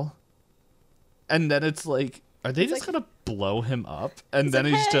jail? And then it's like, are they just gonna blow him up? And then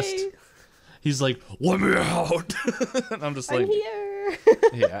he's like, let me out. And I'm just like, I'm here.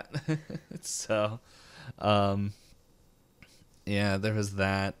 Yeah. So, yeah, there was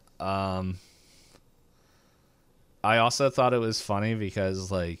that. I also thought it was funny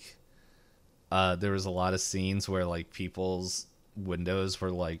because like there was a lot of scenes where like people's windows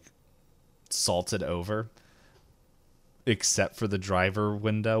were like salted over except for the driver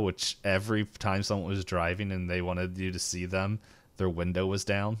window, which every time someone was driving and they wanted you to see them, their window was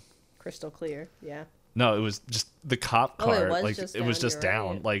down. Crystal clear. Yeah. No, it was just the cop car. It was just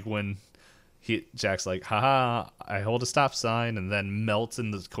down. Right. Like when Jack's like, haha, I hold a stop sign, and then melts in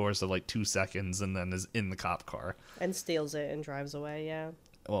the course of like 2 seconds, and then is in the cop car. And steals it and drives away, yeah.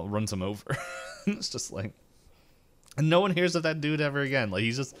 Well, runs him over. It's just like, and no one hears of that dude ever again. Like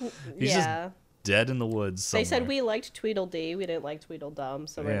he's just dead in the woods somewhere. They said we liked Tweedledee, we didn't like Tweedledum,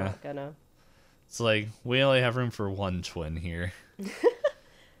 so we're not gonna. It's like we only have room for one twin here.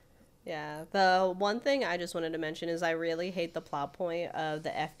 Yeah, the one thing I just wanted to mention is I really hate the plot point of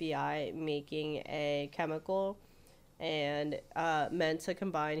the FBI making a chemical and meant to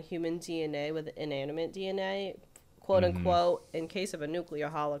combine human DNA with inanimate DNA, quote unquote, in case of a nuclear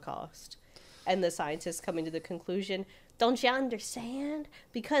holocaust. And the scientists coming to the conclusion, don't you understand?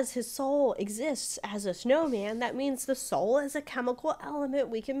 Because his soul exists as a snowman, that means the soul is a chemical element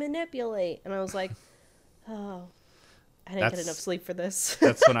we can manipulate. And I was like, oh. I didn't get enough sleep for this.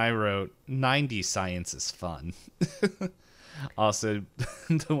 That's when I wrote, 90s science is fun. Also,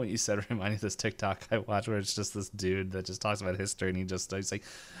 what you said reminded me of this TikTok I watched where it's just this dude that just talks about history and he's like,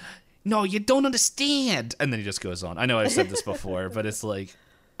 no, you don't understand. And then he just goes on. I know I've said this before, but it's like,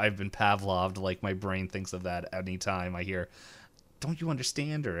 I've been Pavloved. Like my brain thinks of that anytime I hear, don't you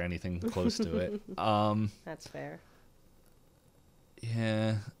understand or anything close to it. That's fair.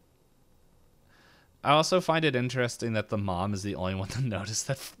 Yeah. I also find it interesting that the mom is the only one to notice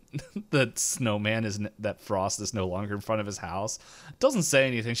that the snowman that Frost is no longer in front of his house. Doesn't say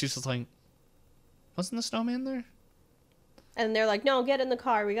anything. She's just like, wasn't the snowman there? And they're like, no, get in the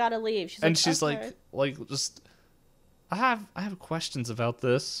car. We gotta leave. She's okay. like, just, I have questions about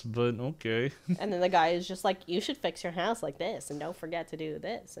this, but okay. And then the guy is just like, you should fix your house like this, and don't forget to do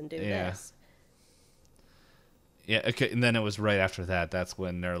this and do this. Yeah. Okay. And then it was right after that. That's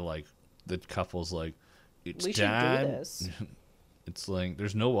when they're like. The couple's like, it's we Dad. Should do this. It's like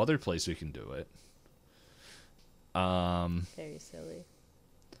there's no other place we can do it. Very silly.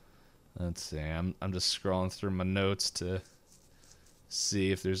 Let's see. I'm just scrolling through my notes to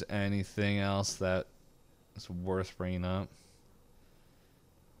see if there's anything else that is worth bringing up.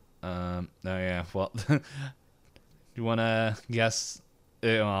 Oh yeah. Well, do you want to guess?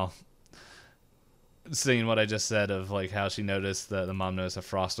 Well, seeing what I just said of like how she noticed that the mom noticed that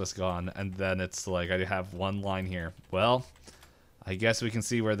Frost was gone, and then it's like I have one line here. Well, I guess we can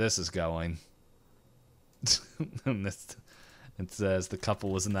see where this is going. And this, it says the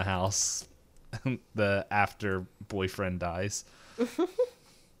couple was in the house the after boyfriend dies.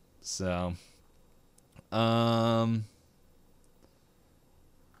 So,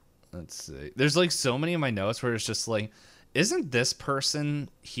 let's see. There's like so many of my notes where it's just like, isn't this person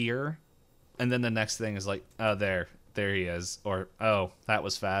here? And then the next thing is like, oh, there he is, or oh, that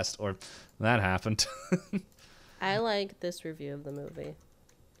was fast, or that happened. I like this review of the movie.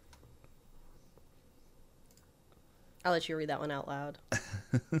 I'll let you read that one out loud.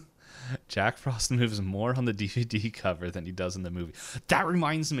 Jack Frost moves more on the DVD cover than he does in the movie. That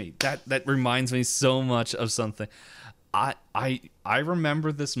reminds me. That reminds me so much of something. I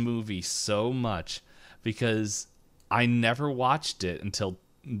remember this movie so much because I never watched it until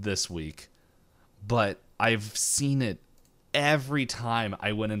this week, but I've seen it every time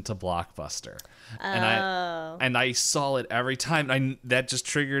I went into Blockbuster. And I saw it every time. That just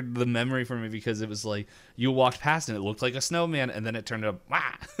triggered the memory for me because it was like you walked past and it looked like a snowman, and then it turned up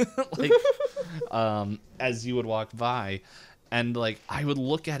like as you would walk by, and like I would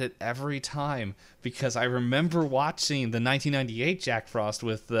look at it every time because I remember watching the 1998 Jack Frost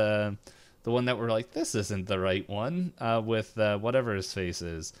with the one that were like, this isn't the right one, with whatever his face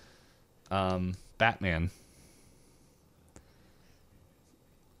is, Batman.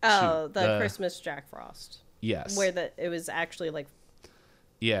 Oh, the Christmas Jack Frost. Yes. Where it was actually like,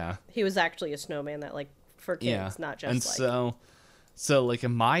 yeah, he was actually a snowman that like for kids, not just and like. So like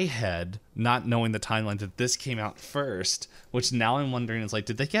in my head, not knowing the timeline that this came out first, which now I'm wondering is like,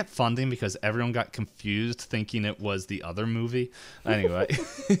 did they get funding because everyone got confused thinking it was the other movie? Anyway,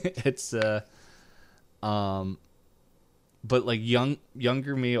 it's but like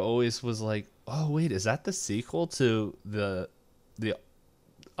younger me always was like, oh wait, is that the sequel to the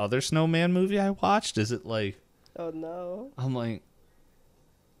other Snowman movie I watched? Is it like, Oh no. I'm like,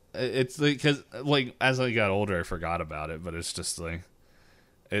 it's like, because like as I got older I forgot about it, but it's just like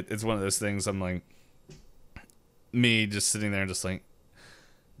it's one of those things. I'm like, me just sitting there and just like,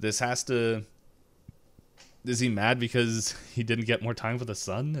 this has to, is he mad because he didn't get more time with his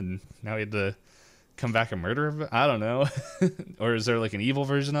son and now he had to come back and murder him? I don't know. Or is there like an evil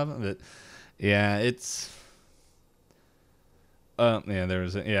version of him? But yeah, it's yeah, there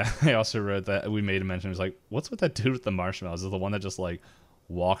was I also wrote that we made a mention. It was like, what's with that dude with the marshmallows? Is it the one that just like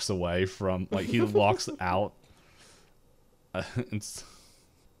walks away from, like, he walks out? It's,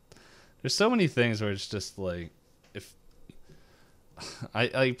 there's so many things where it's just like, if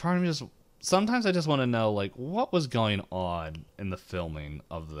I part of me just sometimes I just want to know like what was going on in the filming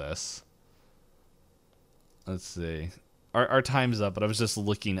of this. Let's see, our time's up, but I was just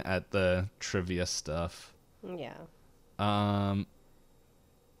looking at the trivia stuff. Yeah.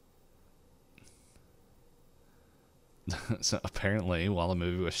 So apparently, while the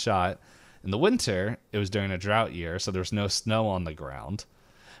movie was shot in the winter, it was during a drought year, so there was no snow on the ground.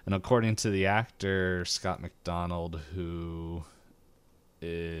 And according to the actor Scott McDonald, who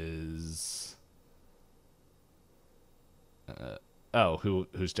is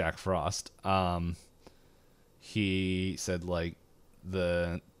who's Jack Frost, he said like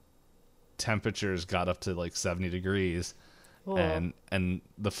the temperatures got up to like 70 degrees. Cool. and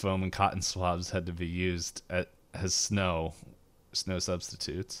the foam and cotton swabs had to be used as snow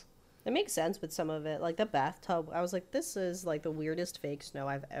substitutes. It makes sense with some of it, like the bathtub. I was like, this is like the weirdest fake snow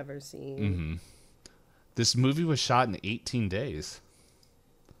I've ever seen. Mm-hmm. This movie was shot in 18 days.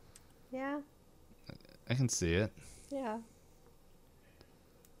 Yeah, I can see it. Yeah.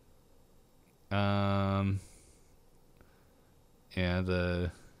 Yeah,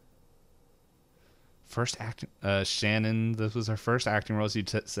 the first acting, Shannon, this was her first acting role, as you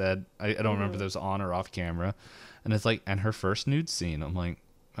said. I don't remember if it was on or off camera. And it's like, and her first nude scene. I'm like,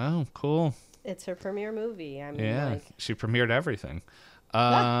 oh, cool. It's her premiere movie. I mean, yeah, like, she premiered everything.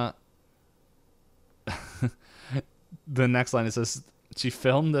 The next line, it says, she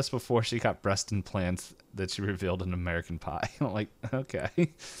filmed this before she got breast implants that she revealed in American Pie. I'm like, okay.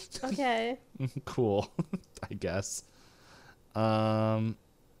 Okay. Cool, I guess.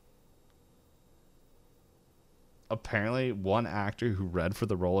 Apparently, one actor who read for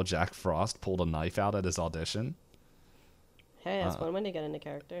the role of Jack Frost pulled a knife out at his audition. Hey, that's one way to get into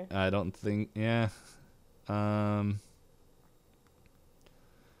character. I don't think, yeah.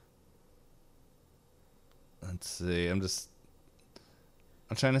 let's see. I'm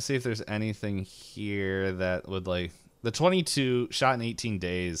trying to see if there's anything here that would like the 22 shot in 18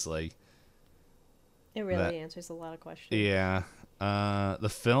 days. Like It really answers a lot of questions. yeah, the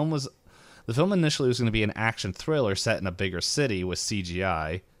film initially was going to be an action thriller set in a bigger city with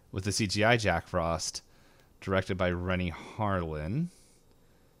CGI, with the CGI Jack Frost, directed by Rennie Harlin.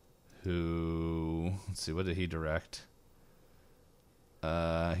 Who, let's see, what did he direct?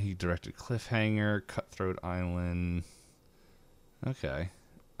 He directed Cliffhanger, Cutthroat Island. Okay.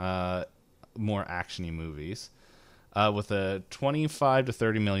 More action-y movies. With a $25 to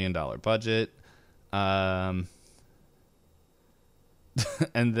 $30 million budget. And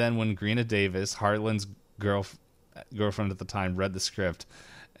then when Greena Davis, Harlan's girlfriend at the time, read the script,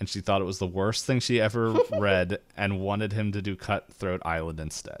 and she thought it was the worst thing she ever read and wanted him to do Cutthroat Island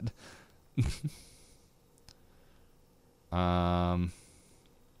instead. Yeah,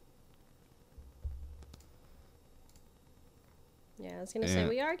 I was going to say,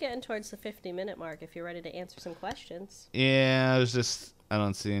 we are getting towards the 50-minute mark if you're ready to answer some questions. Yeah, I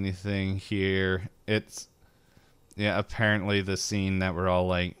don't see anything here. Apparently the scene that we're all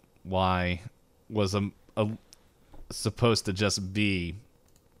like, why was supposed to just be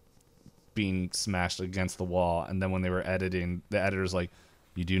being smashed against the wall, and then when they were editing, the editor's like,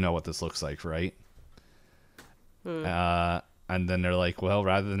 you do know what this looks like, right? And then they're like, well,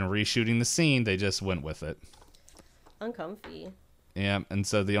 rather than reshooting the scene, they just went with it. Uncomfy. Yeah, and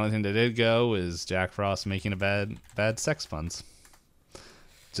so the only thing that did go is Jack Frost making a bad sex puns,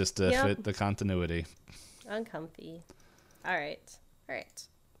 just to fit the continuity. Uncomfy. All right.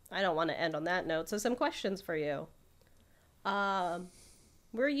 I don't want to end on that note, so some questions for you.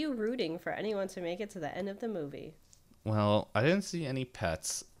 Were you rooting for anyone to make it to the end of the movie? Well, I didn't see any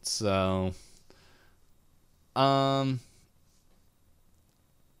pets, so I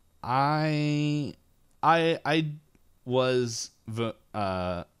was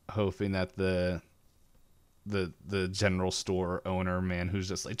hoping that the general store owner man who's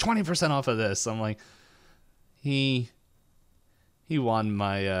just like 20% off of this. I'm like, he won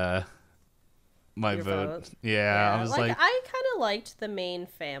my my vote. Yeah, I was like I kind of liked the main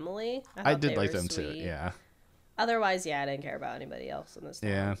family. I did like them sweet. Too. Yeah. Otherwise, I didn't care about anybody else in this town.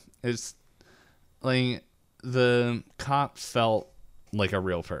 Yeah, it's like the cop felt like a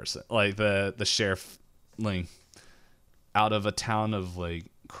real person. Like the sheriff, like out of a town of like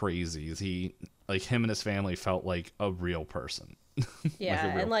crazies, him and his family felt like a real person.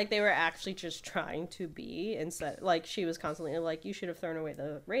 Yeah, and like they were actually just trying to be, instead, like she was constantly like, you should have thrown away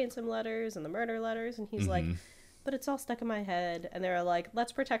the ransom letters and the murder letters, and he's like, but it's all stuck in my head. And they're like,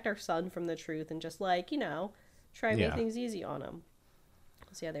 let's protect our son from the truth and just like, try and make things easy on him.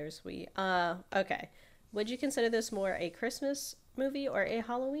 So yeah, they were sweet. Okay, would you consider this more a Christmas movie or a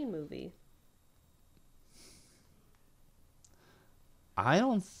Halloween movie?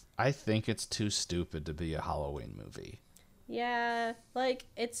 I think it's too stupid to be a Halloween movie. Yeah, like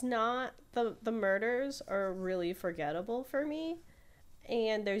it's not, the murders are really forgettable for me,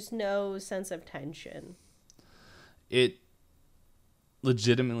 and there's no sense of tension. It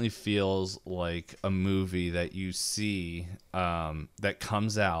legitimately feels like a movie that you see that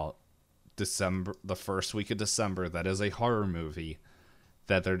comes out the first week of December, that is a horror movie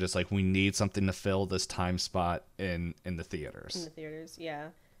that they're just like, we need something to fill this time spot in the theaters. In the theaters, yeah.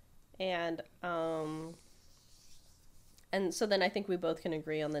 And so then I think we both can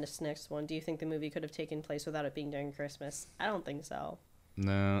agree on this next one. Do you think the movie could have taken place without it being during Christmas? I don't think so.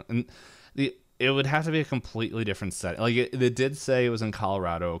 No, and it would have to be a completely different setting. Like it did say it was in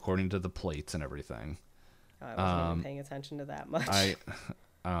Colorado according to the plates and everything. Oh, I wasn't even paying attention to that much. I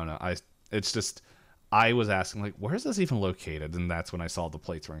don't know. It's just, I was asking like, where is this even located? And that's when I saw the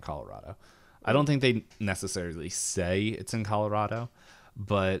plates were in Colorado. I don't think they necessarily say it's in Colorado,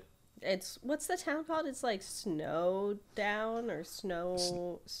 but it's, what's the town called? It's like Snowdown or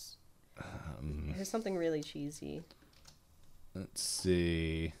Snow. There's something really cheesy. Let's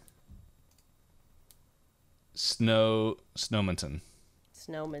see. Snowmonton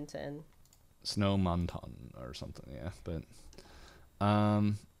or something. Yeah, but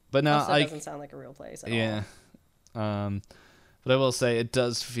no, also doesn't sound like a real place at all. But I will say it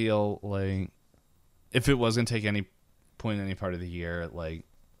does feel like if it was gonna take any point in any part of the year, like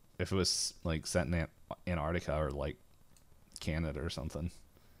if it was like set in Antarctica or like Canada or something.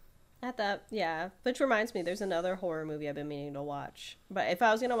 Which reminds me, there's another horror movie I've been meaning to watch. But if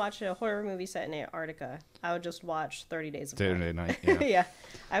I was gonna watch a horror movie set in Antarctica, I would just watch 30 Days of Night. Yeah. Yeah,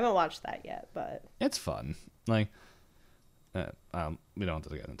 I haven't watched that yet, but it's fun. Like, we don't have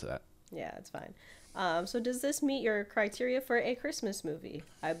to get into that. Yeah, it's fine. So does this meet your criteria for a Christmas movie?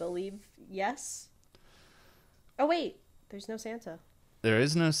 I believe yes. Oh wait, there's no Santa. There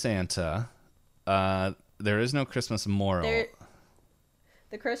is no Santa. There is no Christmas moral.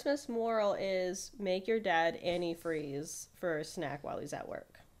 The Christmas moral is make your dad antifreeze for a snack while he's at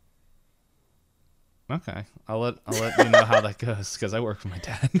work. Okay, I'll let you know how that goes because I work with my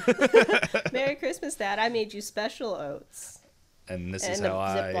dad. Merry Christmas, Dad! I made you special oats. And this And is a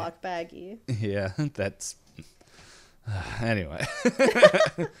how Ziploc baggie. Yeah, that's. Anyway,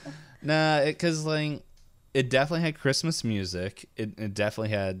 nah, because like it definitely had Christmas music. It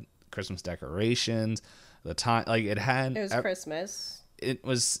definitely had Christmas decorations. The time, like it had. It was Christmas. It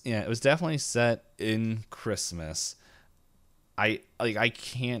was It was definitely set in Christmas. I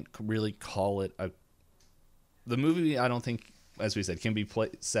can't really call it a. The movie, I don't think, as we said, can be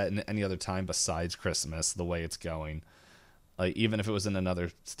set in any other time besides Christmas. The way it's going, like even if it was in another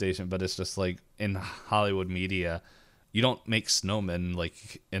station, but it's just like in Hollywood media, you don't make snowmen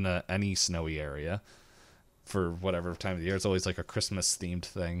like in any snowy area for whatever time of the year. It's always like a Christmas themed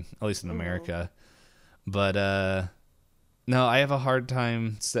thing, at least in America. But no, I have a hard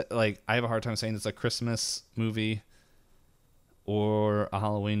time saying it's a Christmas movie or a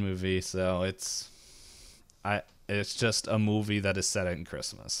Halloween movie. So it's just a movie that is set in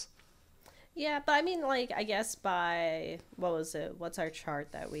Christmas. Yeah, but I mean, like, I guess by, what was it? What's our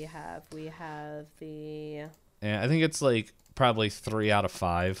chart that we have? We have the... Yeah, I think it's like probably 3 out of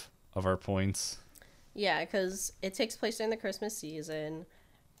 5 of our points. Yeah, because it takes place during the Christmas season.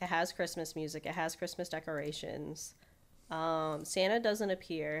 It has Christmas music. It has Christmas decorations. Santa doesn't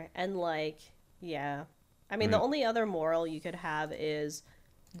appear. And, like, yeah. I mean, the only other moral you could have is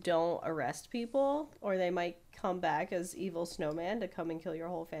don't arrest people or they might come back as evil snowman to come and kill your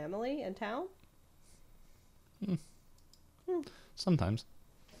whole family in town. Sometimes.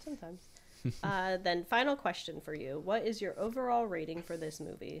 Then final question for you. What is your overall rating for this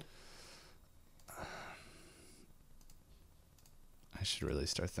movie? I should really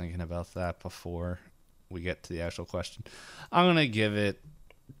start thinking about that before we get to the actual question. I'm going to give it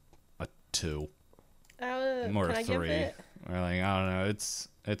a 2. More can I 3. give it... Or like, I don't know.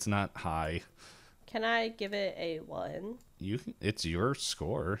 It's not high. Can I give it a 1? It's your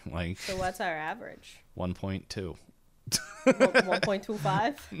score. Like, So what's our average? 1.2.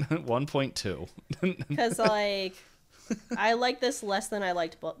 1.25? 1.2. Because, like, I like this less than I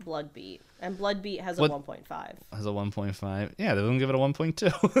liked Blood Beat. And Blood Beat has a 1.5. Has a 1.5. Yeah, they don't give it a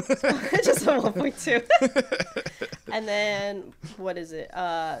 1.2. Just a 1.2. And then, what is it?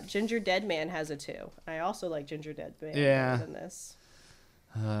 Ginger Dead Man has a 2. I also like Ginger Dead Man better than this.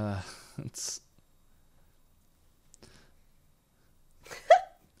 It's...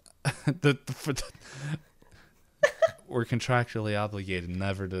 We're contractually obligated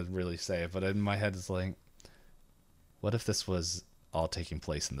never to really say it, but in my head it's like, what if this was all taking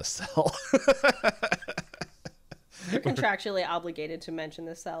place in the cell? You're contractually obligated to mention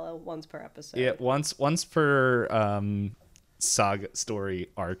the cell once per episode. Yeah, once per saga story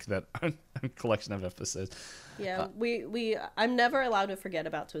arc, that collection of episodes. Yeah, I'm never allowed to forget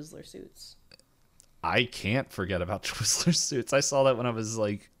about Twizzler Suits. I can't forget about Twizzler Suits. I saw that when I was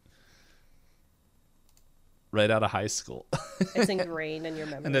like right out of high school. It's ingrained in your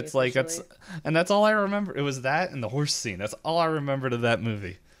memory. And it's like that's all I remember. It was that and the horse scene. That's all I remembered of that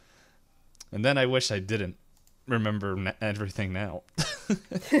movie. And then I wish I didn't remember everything now.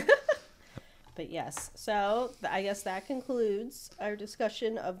 But yes, so I guess that concludes our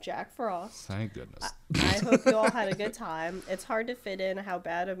discussion of Jack Frost. Thank goodness. I hope you all had a good time. It's hard to fit in how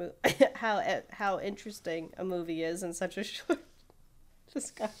bad how interesting a movie is in such a short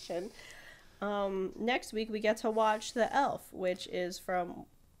discussion. Next week we get to watch The Elf, which is from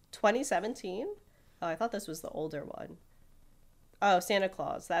 2017. Oh, I thought this was the older one. Oh, Santa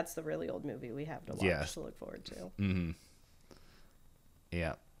Claus. That's the really old movie we have to watch to look forward to. Mm-hmm.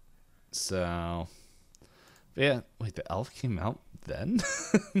 Yeah. So, yeah. Wait, The Elf came out then?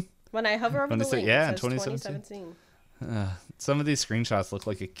 When I hover over the link, yeah, it says 2017. Some of these screenshots look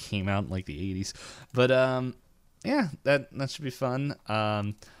like it came out in like the 80s. But, yeah, that should be fun.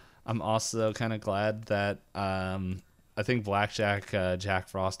 I'm also kind of glad that I think Blackjack Jack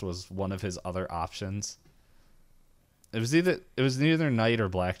Frost was one of his other options. It was neither Knight or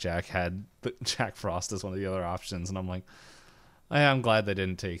Blackjack had Jack Frost as one of the other options, and I'm like, I'm glad they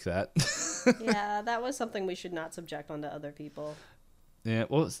didn't take that. Yeah, that was something we should not subject onto other people. Yeah,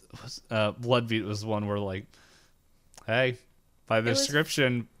 Bloodbeat was one where like, hey, by the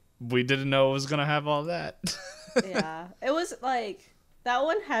description, we didn't know it was gonna have all that. Yeah, it was like that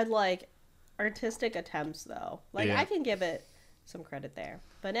one had like artistic attempts though. Like I can give it some credit there.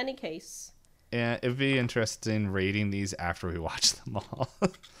 But in any case, yeah, it'd be interesting rating these after we watch them all.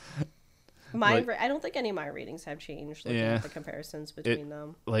 Mine, I don't think any of my ratings have changed looking Yeah. at the comparisons between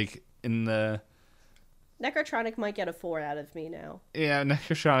them. Like in the Necrotronic might get a 4 out of me now. yeah,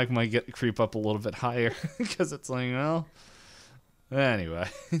 Necrotronic might creep up a little bit higher because it's like, well, anyway.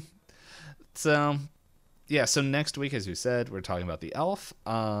 So yeah, so next week, as you said, we're talking about the Elf.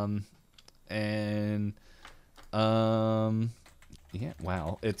 Yeah,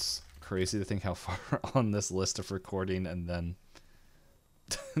 wow, it's crazy to think how far on this list of recording, and then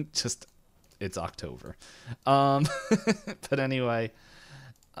just it's October. But anyway,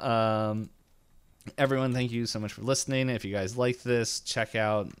 everyone, thank you so much for listening. If you guys like this, check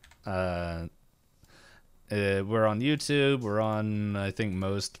out we're on YouTube. We're on, I think,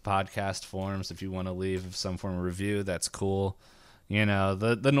 most podcast forums. If you want to leave some form of review, that's cool. You know,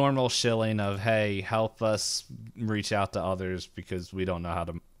 the normal shilling of, hey, help us reach out to others because we don't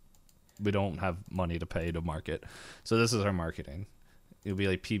have money to pay to market. So this is our marketing. It'll be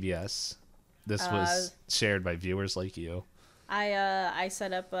like PBS. This was shared by viewers like you. I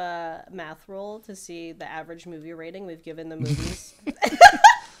set up a math roll to see the average movie rating we've given the movies.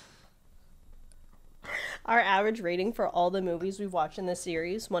 Our average rating for all the movies we've watched in the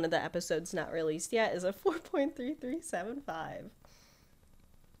series, one of the episodes not released yet, is a 4.3375.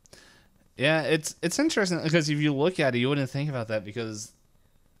 Yeah, it's interesting because if you look at it, you wouldn't think about that because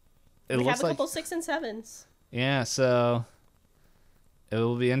we have a couple 6 and 7s. Yeah, so it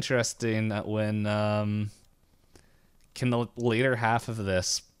will be interesting when can the later half of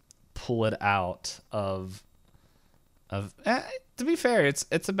this pull it out of to be fair,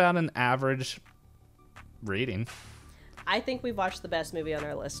 it's about an average rating. I think we've watched the best movie on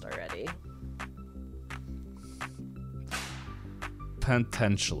our list already.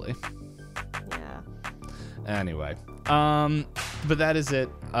 Potentially. Yeah. Anyway, but that is it.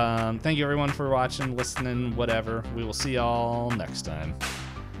 Thank you everyone for watching, listening, whatever. We will see y'all next time.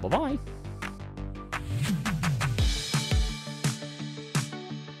 Bye-bye.